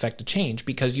not going to affect a change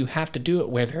because you have to do it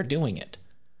where they're doing it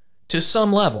to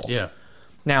some level. Yeah.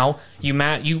 Now, you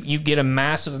get a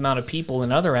massive amount of people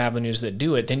in other avenues that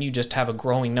do it, then you just have a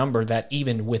growing number that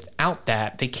even without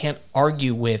that, they can't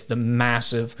argue with the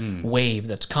massive wave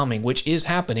that's coming, which is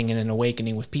happening in an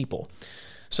awakening with people.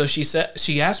 So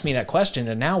she asked me that question,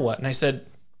 and now what? And I said,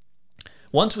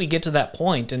 once we get to that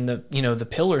point and the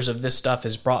pillars of this stuff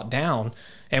is brought down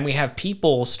and we have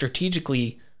people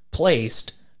strategically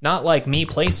placed, not like me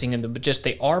placing them, but just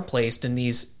they are placed in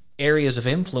these areas of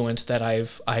influence that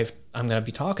I'm going to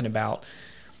be talking about.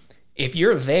 If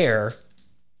you're there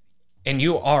and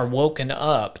you are woken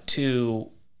up to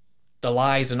the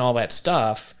lies and all that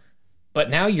stuff, but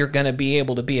now you're going to be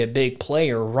able to be a big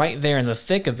player right there in the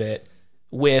thick of it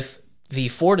with the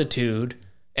fortitude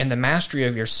and the mastery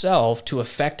of yourself to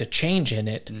affect a change in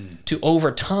it, to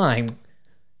over time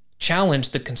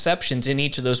challenge the conceptions in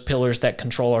each of those pillars that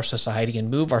control our society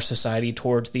and move our society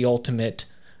towards the ultimate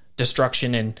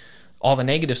destruction and all the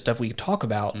negative stuff we talk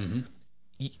about.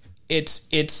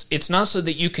 It's not so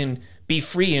that you can be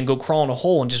free and go crawl in a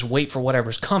hole and just wait for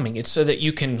whatever's coming. It's so that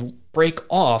you can break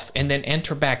off and then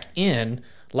enter back in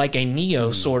like a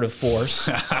Neo sort of force,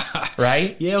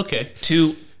 right? Yeah, okay.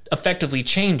 To effectively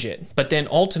change it. But then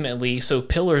ultimately, so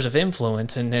pillars of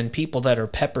influence and then people that are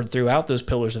peppered throughout those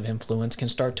pillars of influence can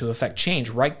start to affect change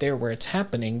right there where it's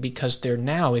happening because they're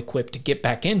now equipped to get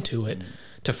back into it,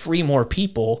 to free more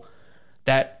people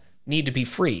that need to be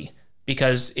free.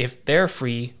 Because if they're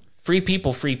free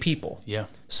people, free people. Yeah.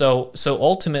 So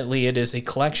ultimately it is a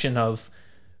collection of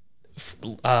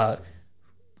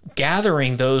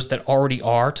gathering those that already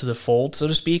are to the fold, so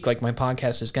to speak. Like my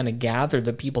podcast is going to gather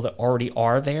the people that already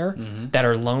are there, that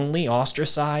are lonely,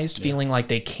 ostracized, feeling like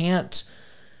they can't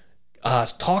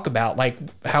talk about, like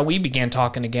how we began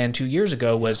talking again 2 years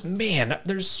ago was, man,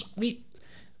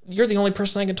 you're the only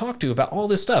person I can talk to about all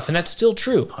this stuff. And that's still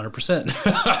true.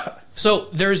 100%. So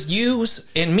there's yous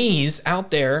and me's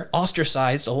out there,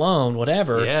 ostracized, alone,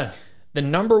 whatever. Yeah. The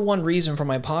number one reason for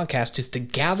my podcast is to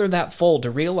gather that fold,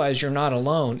 to realize you're not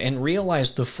alone and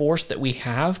realize the force that we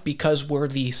have because we're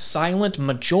the silent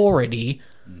majority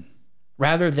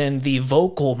rather than the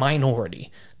vocal minority.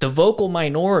 The vocal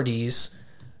minorities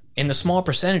and the small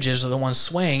percentages are the ones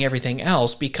swaying everything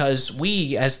else because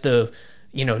we, as the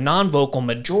non-vocal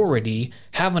majority,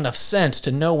 have enough sense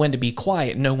to know when to be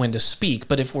quiet, know when to speak.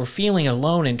 But if we're feeling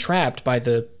alone and trapped by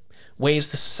the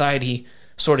ways the society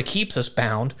sort of keeps us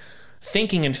bound,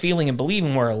 thinking and feeling and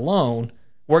believing we're alone,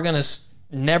 we're going to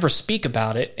never speak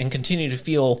about it and continue to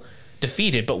feel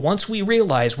defeated. But once we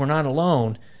realize we're not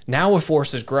alone, now a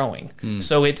force is growing.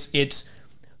 So it's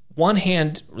one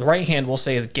hand, the right hand we'll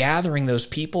say is gathering those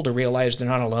people to realize they're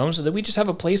not alone so that we just have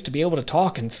a place to be able to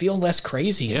talk and feel less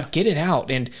crazy and get it out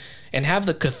and have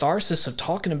the catharsis of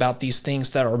talking about these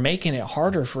things that are making it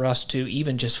harder for us to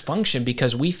even just function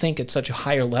because we think it's such a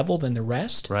higher level than the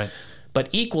rest. Right. But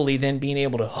equally then being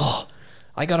able to,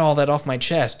 I got all that off my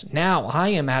chest. Now I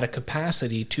am at a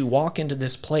capacity to walk into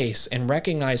this place and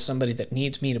recognize somebody that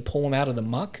needs me to pull them out of the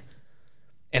muck.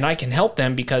 And I can help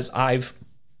them because I've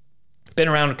been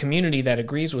around a community that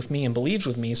agrees with me and believes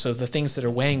with me. So the things that are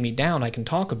weighing me down, I can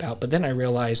talk about. But then I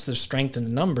realize there's strength in the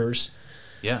numbers.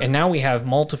 Yeah. And now we have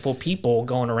multiple people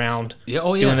going around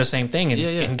doing the same thing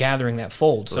and gathering that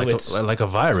fold. So it's like a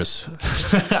virus.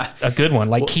 a good one,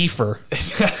 like Kiefer.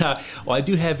 Well, I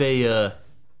do have a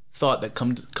thought that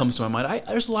comes to my mind.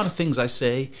 There's a lot of things I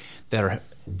say that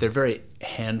they're very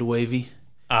hand wavy.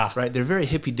 Right? They're very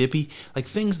hippy dippy, like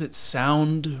things that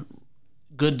sound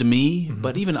good to me,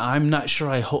 but even I'm not sure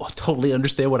I totally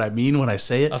understand what I mean when I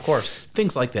say it. Of course.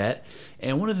 Things like that.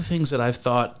 And one of the things that I've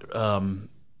thought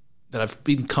that I've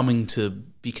been coming to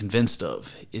be convinced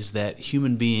of is that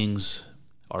human beings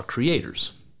are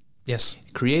creators. Yes.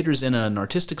 Creators in an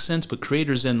artistic sense, but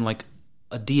creators in like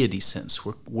a deity sense.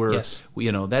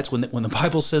 That's when the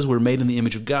Bible says we're made in the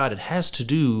image of God. It has to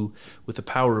do with the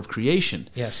power of creation.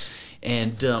 Yes.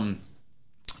 And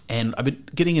I've been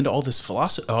getting into all this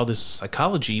philosophy, all this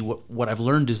psychology. What I've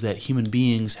learned is that human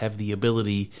beings have the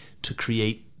ability to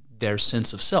create their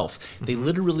sense of self. They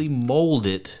literally mold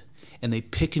it, and they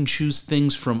pick and choose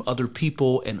things from other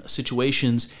people and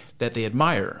situations that they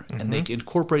admire, and they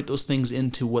incorporate those things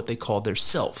into what they call their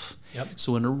self. Yep.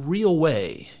 So in a real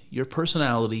way, your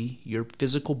personality, your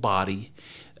physical body,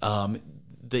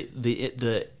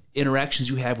 the interactions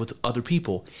you have with other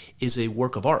people is a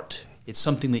work of art. It's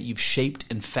something that you've shaped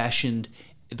and fashioned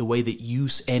the way that you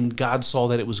and God saw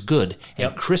that it was good,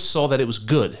 and Chris saw that it was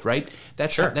good, right?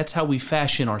 That's how we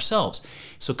fashion ourselves.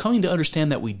 So coming to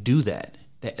understand that we do that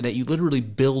that you literally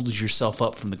build yourself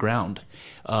up from the ground,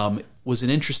 was an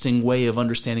interesting way of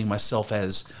understanding myself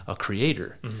as a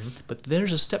creator. Mm-hmm. But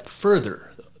there's a step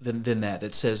further than that.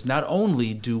 It says not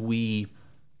only do we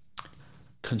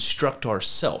construct our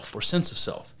self or sense of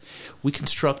self, we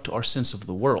construct our sense of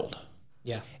the world.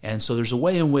 Yeah. And so there's a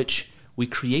way in which we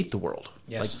create the world.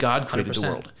 Yes. Like God created 100%. The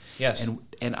world. Yes.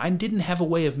 And I didn't have a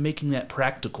way of making that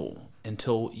practical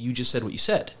until you just said what you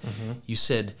said. Mm-hmm. You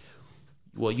said,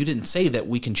 well, you didn't say that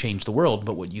we can change the world,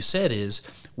 but what you said is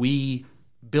we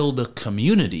build a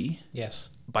community. Yes.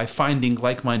 By finding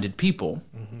like-minded people.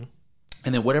 Mm-hmm.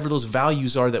 And then whatever those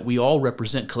values are that we all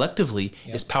represent collectively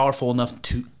is powerful enough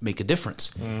to make a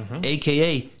difference. Mm-hmm.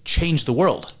 AKA change the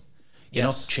world. You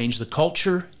know, change the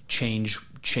culture, change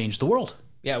the world.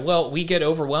 Yeah, well, we get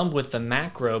overwhelmed with the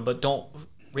macro, but don't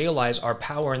realize our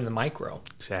power in the micro.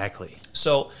 Exactly.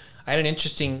 So I had an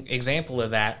interesting example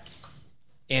of that.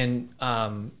 And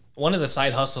one of the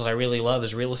side hustles I really love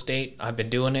is real estate. I've been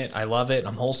doing it. I love it.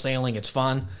 I'm wholesaling. It's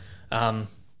fun.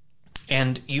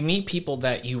 And you meet people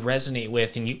that you resonate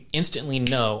with and you instantly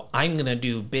know, I'm going to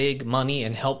do big money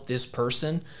and help this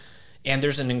person. And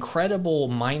there's an incredible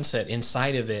mindset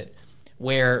inside of it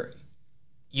where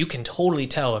you can totally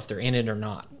tell if they're in it or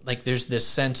not. Like there's this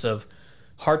sense of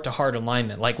heart-to-heart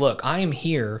alignment. Like, look, I am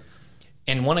here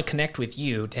and want to connect with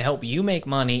you to help you make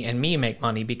money and me make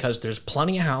money because there's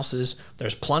plenty of houses,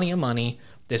 there's plenty of money,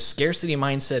 this scarcity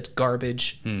mindset's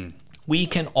garbage. We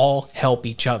can all help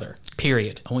each other,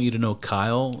 period. I want you to know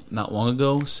Kyle, not long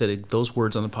ago, said those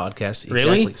words on the podcast.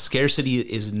 Really? Exactly. Scarcity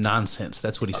is nonsense.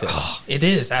 That's what he said. It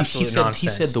is absolute nonsense. He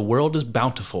said the world is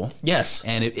bountiful. Yes.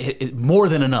 And it more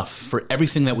than enough for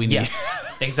everything that we need. Yes,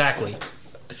 exactly.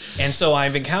 And so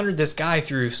I've encountered this guy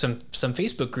through some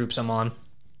Facebook groups I'm on,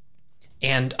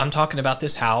 and I'm talking about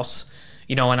this house,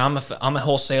 you know, and I'm a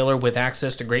wholesaler with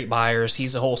access to great buyers.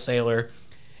 He's a wholesaler.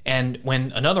 And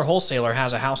when another wholesaler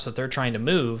has a house that they're trying to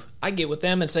move, I get with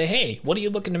them and say, hey, what are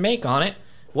you looking to make on it?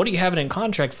 What do you have it in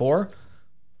contract for?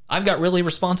 I've got really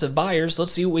responsive buyers.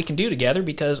 Let's see what we can do together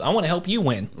because I want to help you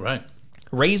win. Right.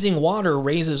 Raising water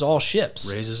raises all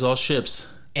ships. Raises all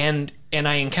ships. And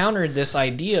I encountered this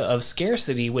idea of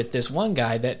scarcity with this one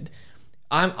guy that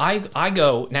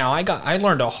I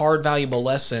learned a hard, valuable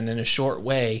lesson in a short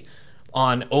way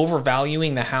on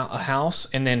overvaluing a house,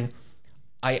 and then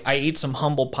I ate some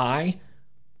humble pie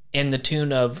in the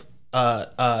tune of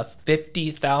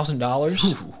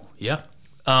 $50,000. Yeah.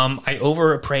 I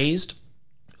overappraised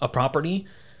a property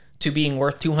to being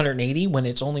worth $280 when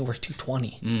it's only worth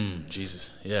 $220.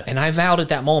 Jesus. Yeah. And I vowed at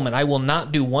that moment I will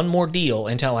not do one more deal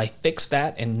until I fix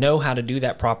that and know how to do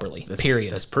that properly.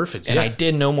 Period. That's perfect. And I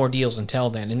did no more deals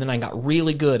until then. And then I got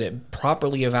really good at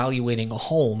properly evaluating a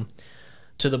home,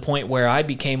 to the point where I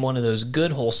became one of those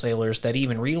good wholesalers that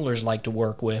even realtors like to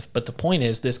work with. But the point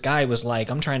is, this guy was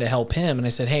like, I'm trying to help him. And I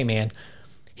said, hey, man,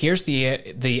 here's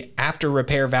the after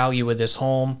repair value of this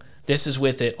home. This is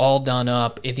with it all done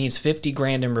up. It needs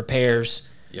 $50,000 in repairs.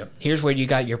 Yep. Here's where you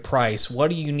got your price. What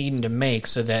are you needing to make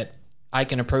so that I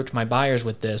can approach my buyers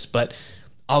with this? But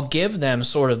I'll give them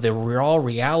sort of the raw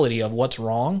reality of what's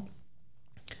wrong.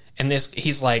 And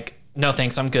he's like, no,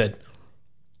 thanks, I'm good.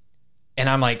 And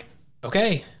I'm like,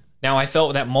 okay. Now I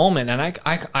felt that moment, and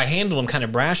I handled him kind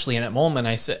of brashly in that moment.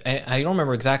 I said, I don't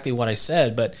remember exactly what I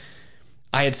said, but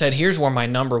I had said, here's where my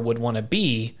number would want to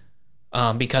be,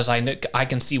 because I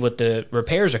can see what the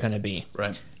repairs are going to be.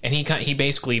 Right. And he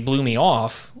basically blew me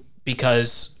off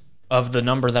because of the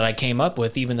number that I came up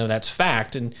with, even though that's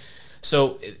fact. And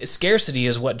so scarcity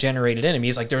is what generated in him.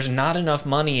 He's like, there's not enough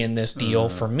money in this deal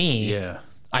for me. Yeah.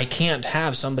 I can't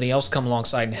have somebody else come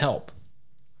alongside and help.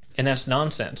 And that's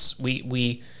nonsense.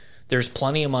 There's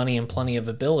plenty of money and plenty of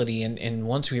ability, and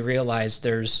once we realize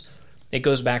it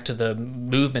goes back to the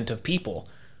movement of people.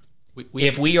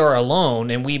 If we are alone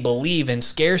and we believe in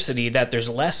scarcity, that there's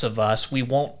less of us, we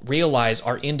won't realize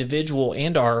our individual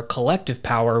and our collective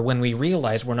power when we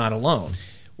realize we're not alone.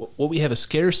 What we have a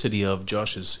scarcity of,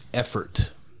 Josh, is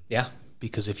effort. Yeah.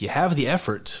 Because if you have the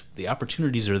effort, the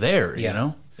opportunities are there, you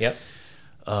know? Yep.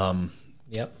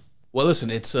 Yep. Well, listen,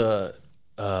 it's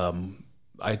I'm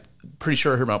pretty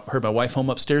sure I heard my wife home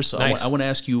upstairs, so nice. I want to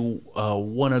ask you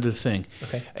one other thing.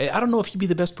 Okay. I don't know if you'd be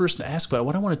the best person to ask, but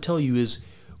what I want to tell you is,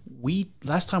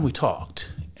 last time we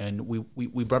talked, and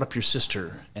we brought up your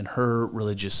sister and her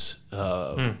religious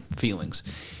feelings.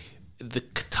 The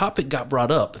topic got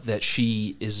brought up that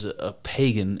she is a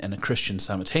pagan and a Christian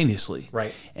simultaneously.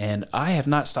 Right. And I have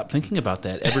not stopped thinking about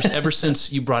that ever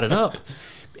since you brought it up.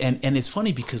 And it's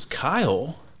funny because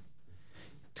Kyle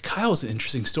is an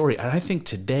interesting story, and I think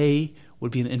today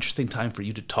would be an interesting time for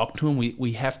you to talk to him.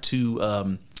 We have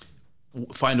to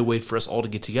find a way for us all to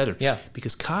get together. Yeah.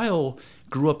 Because Kyle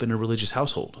grew up in a religious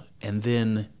household, and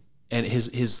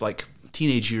his like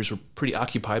teenage years were pretty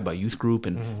occupied by youth group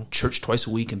and church twice a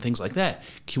week and things like that.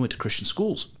 He went to Christian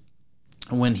schools.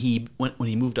 And when he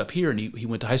moved up here and he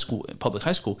went to high school, public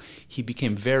high school, he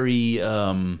became very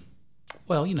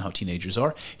well, you know how teenagers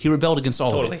are. He rebelled against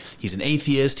all of it. He's an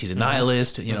atheist. He's a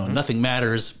nihilist. You know, nothing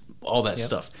matters. All that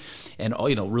stuff, and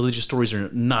you know, religious stories are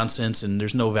nonsense, and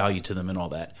there's no value to them, and all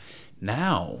that.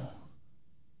 Now,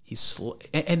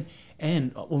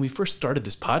 and when we first started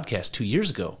this podcast 2 years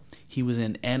ago, he was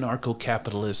an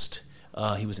anarcho-capitalist.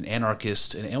 He was an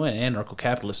anarchist and an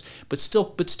anarcho-capitalist, but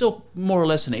still more or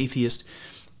less an atheist.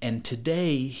 And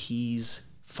today he's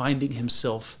finding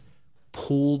himself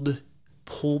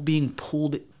being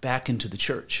pulled back into the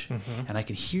church, and I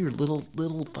can hear little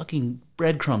fucking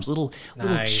breadcrumbs, little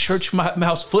church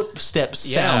mouse footsteps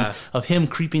sounds of him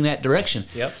creeping that direction.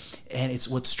 Yep. And it's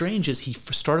what's strange is he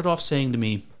started off saying to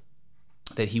me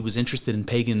that he was interested in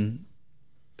paganism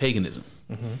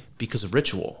because of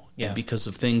ritual, and because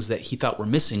of things that he thought were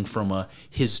missing from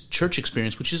his church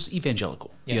experience, which is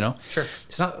evangelical. You know, sure,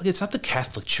 it's not the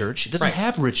Catholic Church. It doesn't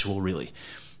have ritual really.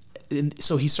 And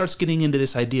so he starts getting into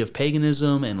this idea of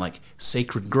paganism and like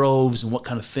sacred groves and what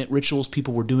kind of rituals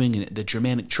people were doing in the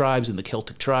Germanic tribes and the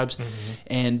Celtic tribes.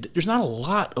 And there's not a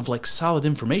lot of like solid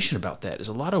information about that. There's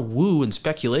a lot of woo and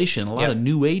speculation, a lot of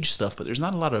new age stuff, but there's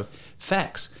not a lot of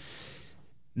facts.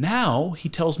 Now he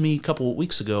tells me a couple of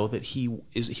weeks ago that he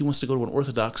wants to go to an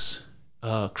Orthodox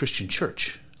Christian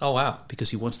church. Oh wow!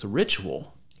 Because he wants the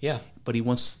ritual. Yeah. But he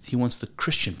wants the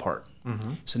Christian part.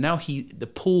 So now the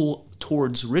pull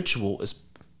towards ritual is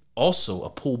also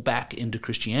a pull back into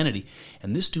Christianity,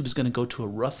 and this dude is going to go to a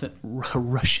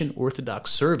Russian Orthodox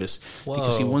service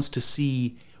because he wants to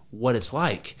see what it's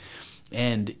like.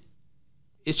 And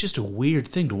it's just a weird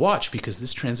thing to watch because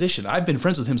this transition, I've been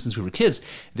friends with him since we were kids.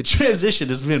 The transition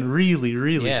has been really,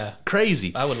 really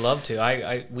crazy. I would love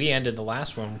to. We ended the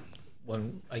last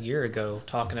one a year ago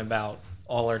talking about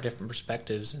all our different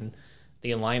perspectives and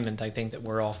the alignment I think that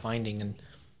we're all finding, and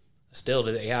still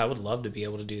today, I would love to be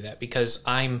able to do that because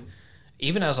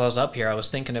even as I was up here, I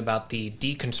was thinking about the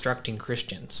deconstructing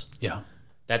Christians. Yeah.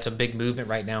 That's a big movement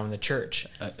right now in the church.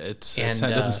 It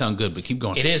doesn't sound good, but keep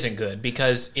going. It isn't good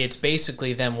because it's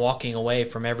basically them walking away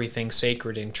from everything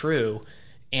sacred and true,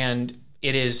 and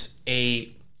it is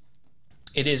a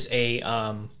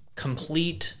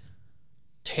complete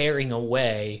tearing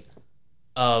away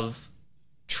of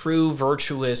true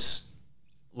virtuous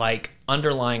like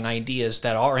underlying ideas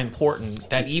that are important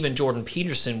that even Jordan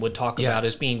Peterson would talk about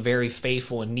as being very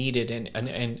faithful and needed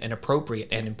and appropriate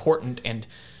and important and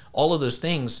all of those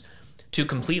things, to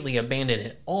completely abandon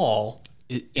it all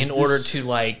in order to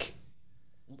like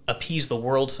appease the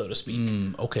world, so to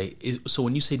speak. Okay. So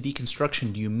when you say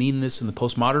deconstruction, do you mean this in the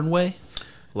postmodern way?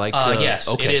 Like yes,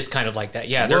 it is kind of like that.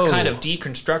 Yeah, they're kind of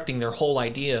deconstructing their whole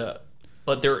idea,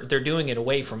 but they're doing it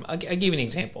away from. I'll give you an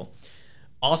example.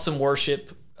 Awesome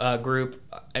worship group,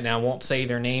 and I won't say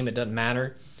their name. It doesn't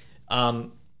matter.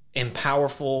 And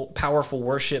powerful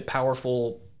worship,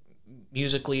 powerful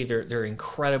musically. They're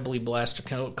incredibly blessed,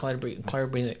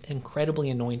 incredibly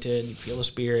anointed. You feel the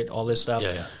Spirit, all this stuff.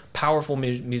 Yeah. Powerful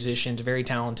musicians, very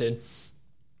talented.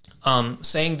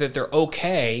 Saying that they're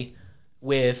okay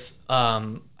with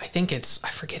I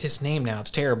forget his name now.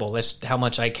 It's terrible. That's how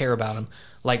much I care about him.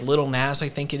 Like Little Nas, I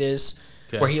think it is.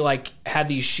 Okay. Where he like had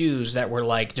these shoes that were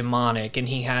like demonic, and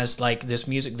he has like this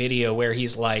music video where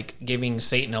he's like giving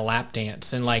Satan a lap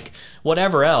dance and like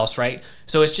whatever else, right?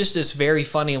 So it's just this very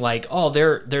funny like, oh,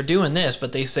 they're doing this,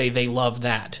 but they say they love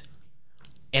that.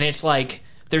 And it's like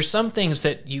there's some things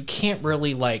that you can't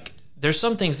really like, there's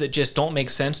some things that just don't make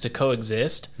sense to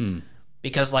coexist.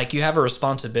 Because like you have a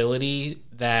responsibility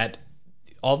that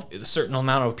a certain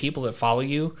amount of people that follow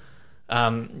you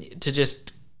to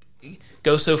just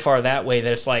go so far that way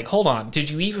that it's like, hold on, did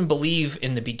you even believe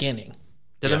in the beginning?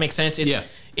 Does that make sense?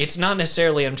 It's not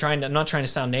necessarily, I'm not trying to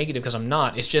sound negative because I'm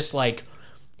not. It's just like,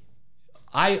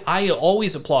 I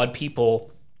always applaud people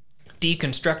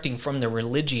deconstructing from the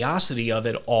religiosity of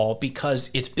it all because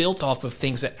it's built off of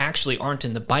things that actually aren't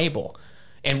in the Bible.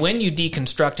 And when you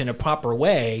deconstruct in a proper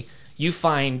way, you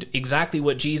find exactly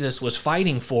what Jesus was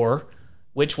fighting for,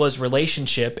 which was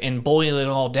relationship, and boil it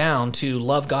all down to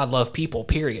love God, love people,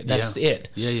 period. That's it.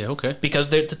 Yeah, okay.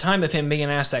 Because at the time of him being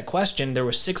asked that question, there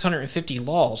were 650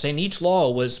 laws, and each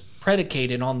law was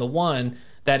predicated on the one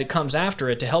that it comes after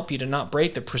it to help you to not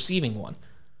break the preceding one.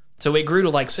 So it grew to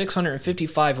like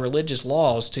 655 religious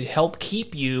laws to help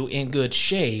keep you in good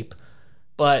shape,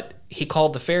 but he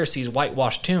called the Pharisees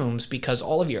whitewashed tombs because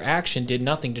all of your action did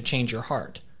nothing to change your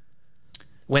heart.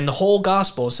 When the whole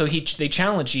gospel, so they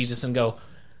challenge Jesus and go,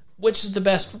 which is the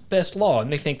best law?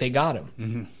 And they think they got him.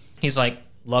 Mm-hmm. He's like,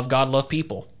 love God, love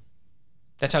people.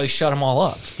 That's how he shut them all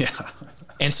up. Yeah.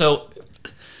 And so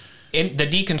in the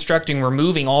deconstructing,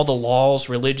 removing all the laws,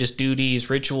 religious duties,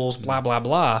 rituals, blah, blah,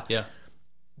 blah, yeah,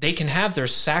 they can have their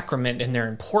sacrament and their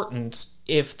importance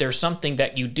if there's something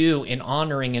that you do in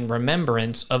honoring and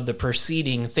remembrance of the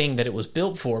preceding thing that it was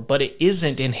built for, but it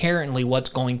isn't inherently what's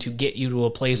going to get you to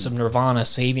a place of nirvana,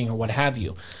 saving, or what have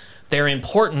you. They're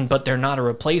important, but they're not a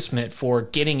replacement for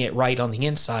getting it right on the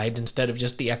inside instead of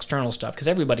just the external stuff, because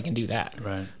everybody can do that.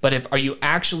 Right. But are you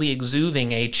actually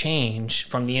exuding a change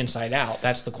from the inside out?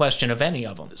 That's the question of any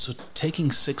of them. So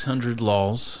taking 600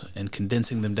 laws and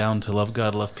condensing them down to love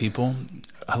God, love people,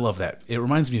 I love that. It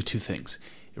reminds me of two things.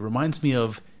 It reminds me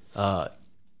of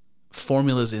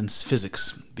formulas in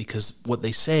physics, because what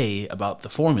they say about the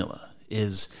formula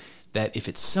is that if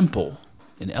it's simple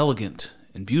and elegant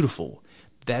and beautiful,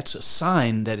 that's a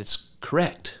sign that it's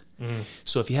correct. Mm-hmm.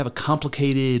 So if you have a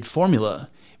complicated formula,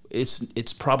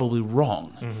 it's probably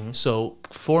wrong. Mm-hmm. So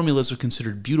formulas are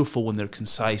considered beautiful when they're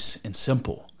concise and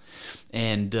simple.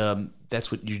 And that's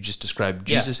what you just described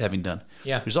Jesus having done.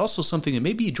 Yeah. There's also something that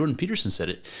maybe Jordan Peterson said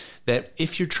it, that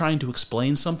if you're trying to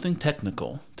explain something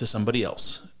technical to somebody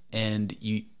else and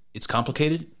it's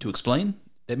complicated to explain,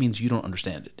 that means you don't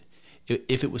understand it.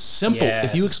 If it was simple,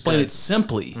 if you explain it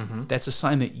simply, that's a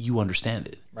sign that you understand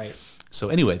it. Right. So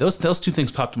anyway, those two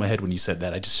things popped in my head when you said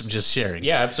that. I'm just sharing.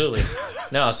 Yeah, absolutely.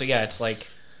 No, so yeah, it's like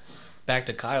back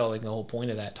to Kyle. Like the whole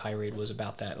point of that tirade was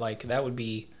about that. Like that would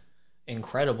be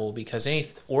incredible, because any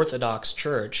Orthodox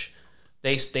church,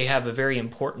 they have a very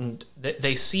important.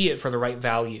 They see it for the right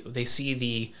value. They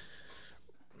see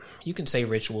you can say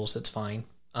rituals. That's fine.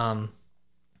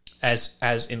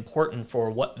 As important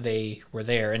for what they were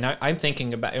there. And I'm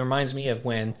thinking about, it reminds me of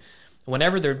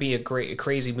whenever there'd be a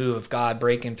crazy move of God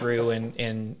breaking through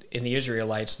in the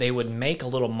Israelites, they would make a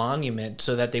little monument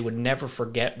so that they would never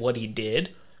forget what he did.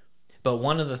 But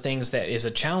one of the things that is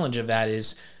a challenge of that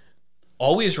is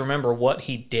always remember what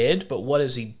he did, but what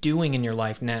is he doing in your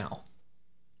life now?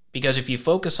 Because if you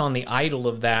focus on the idol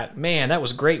of that, man, that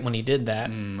was great when he did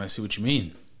that. I see what you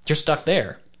mean. You're stuck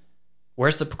there.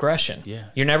 Where's the progression? Yeah.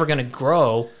 You're never going to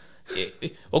grow.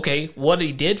 Okay, what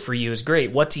he did for you is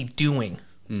great. What's he doing?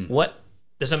 What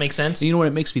does that make sense? You know what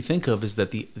it makes me think of is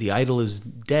that the idol is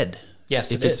dead.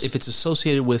 Yes, if it's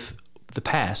associated with the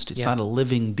past, it's not a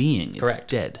living being. It's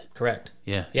dead. Correct.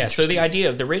 Yeah. Yeah. So the idea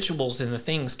of the rituals and the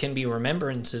things can be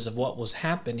remembrances of what was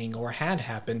happening or had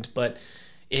happened, but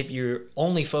if you're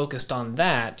only focused on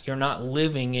that, you're not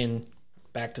living in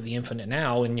back to the infinite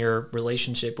now in your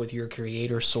relationship with your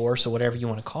creator, source, or whatever you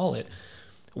want to call it.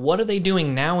 What are they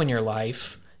doing now in your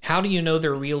life? How do you know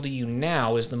they're real to you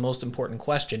now is the most important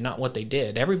question, not what they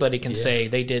did. Everybody can say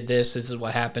they did this is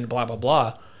what happened, blah, blah,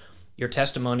 blah. Your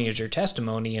testimony is your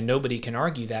testimony, and nobody can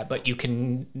argue that, but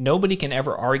nobody can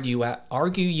ever argue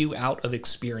you out of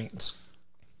experience.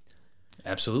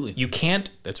 Absolutely. You can't.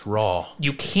 That's raw.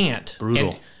 You can't.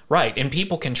 Brutal. And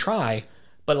people can try,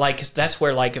 but that's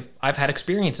where if I've had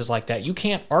experiences like that, you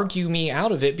can't argue me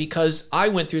out of it, because I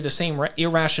went through the same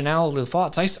irrationality of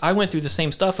thoughts. I went through the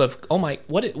same stuff of, oh my,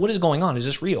 what is going on? Is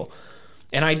this real?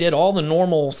 And I did all the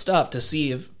normal stuff to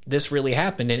see if this really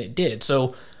happened, and it did.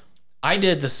 So I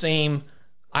did the same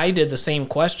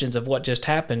questions of what just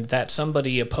happened that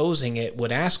somebody opposing it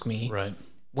would ask me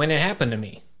when it happened to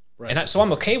me. Right. And so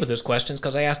I'm okay with those questions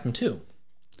because I asked them too.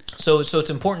 So it's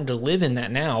important to live in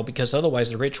that now, because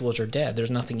otherwise the rituals are dead.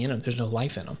 There's nothing in them. There's no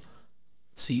life in them.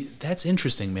 See, that's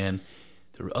interesting, man.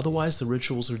 Otherwise the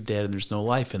rituals are dead and there's no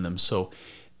life in them. So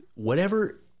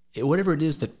whatever it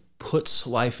is that puts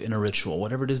life in a ritual,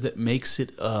 whatever it is that makes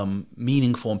it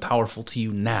meaningful and powerful to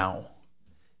you now,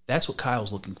 that's what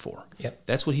Kyle's looking for. Yep.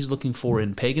 That's what he's looking for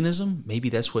in paganism. Maybe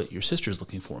that's what your sister's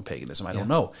looking for in paganism. I don't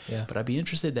know. Yeah. But I'd be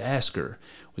interested to ask her.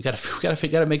 We got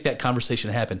to make that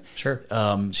conversation happen. Sure.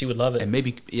 She would love it. And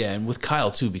maybe and with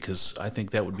Kyle too, because I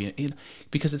think that would be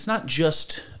because it's not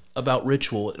just about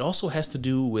ritual. It also has to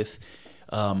do with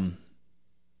I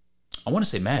want to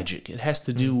say magic. It has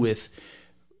to do with,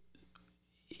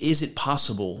 is it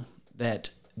possible that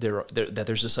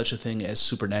there's such a thing as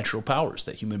supernatural powers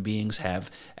that human beings have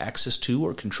access to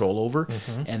or control over?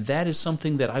 And that is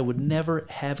something that I would never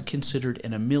have considered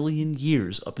in a million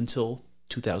years up until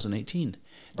 2018.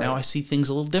 Right. Now I see things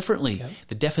a little differently. Yep.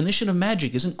 The definition of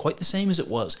magic isn't quite the same as it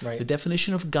was. Right. The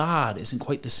definition of God isn't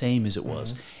quite the same as it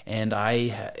was. And I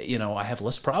have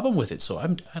less problem with it. So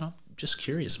I'm just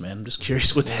curious, man. I'm just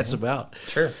curious what that's about.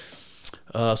 Sure.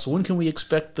 So when can we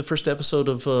expect the first episode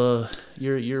of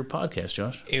your podcast,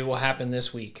 Josh? It will happen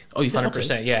this week. Oh, you think?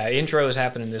 100%. Okay. Yeah, intro is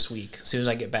happening this week as soon as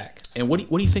I get back. And what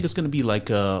do you think it's going to be like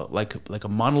a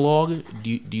monologue? Do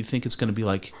you think it's going to be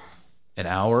like an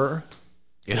hour?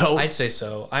 You know, I'd say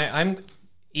so. I'm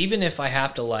even if I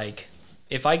have to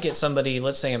if I get somebody,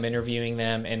 let's say I'm interviewing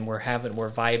them and we're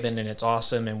vibing and it's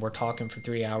awesome and we're talking for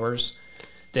 3 hours,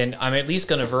 then I'm at least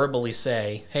going to verbally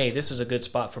say, hey, this is a good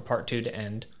spot for part 2 to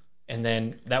end. And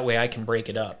then that way I can break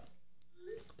it up.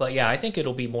 But yeah, I think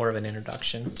it'll be more of an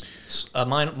introduction, a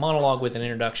monologue with an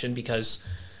introduction, because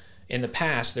in the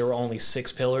past there were only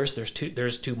 6 pillars.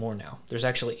 There's 2 more now. There's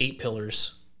actually 8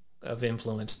 pillars of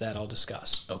influence that I'll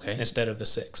discuss. Okay. Instead of the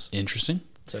 6. Interesting.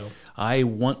 So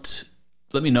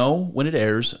let me know when it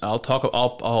airs. I'll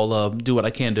do what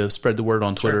I can to spread the word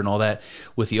on Twitter and all that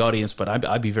with the audience. But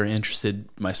I'd be very interested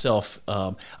myself.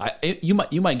 You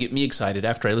might get me excited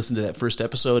after I listen to that first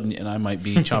episode, and I might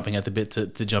be chomping at the bit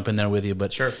to jump in there with you.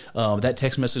 But sure. That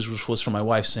text message was from my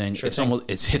wife saying Sure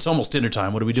it's almost dinner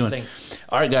time. What are we doing? Sure.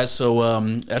 All right, guys. So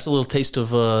that's a little taste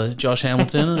of Josh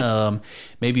Hamilton.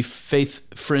 Maybe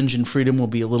Faith, Fringe, and Freedom will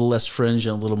be a little less fringe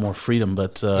and a little more freedom.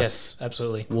 But yes,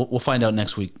 absolutely. We'll find out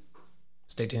next week.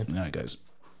 Stay tuned. All right, guys.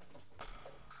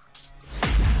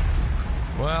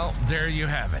 Well, there you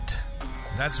have it.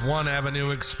 That's one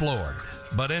avenue explored,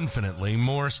 but infinitely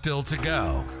more still to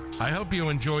go. I hope you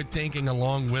enjoyed thinking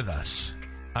along with us.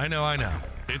 I know.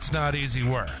 It's not easy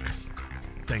work.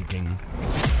 Thinking.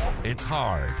 It's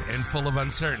hard and full of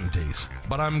uncertainties,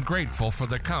 but I'm grateful for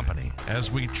the company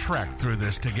as we trek through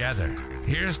this together.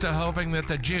 Here's to hoping that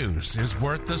the juice is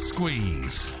worth the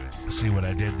squeeze. See what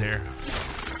I did there?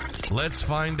 Let's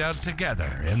find out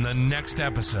together in the next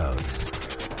episode.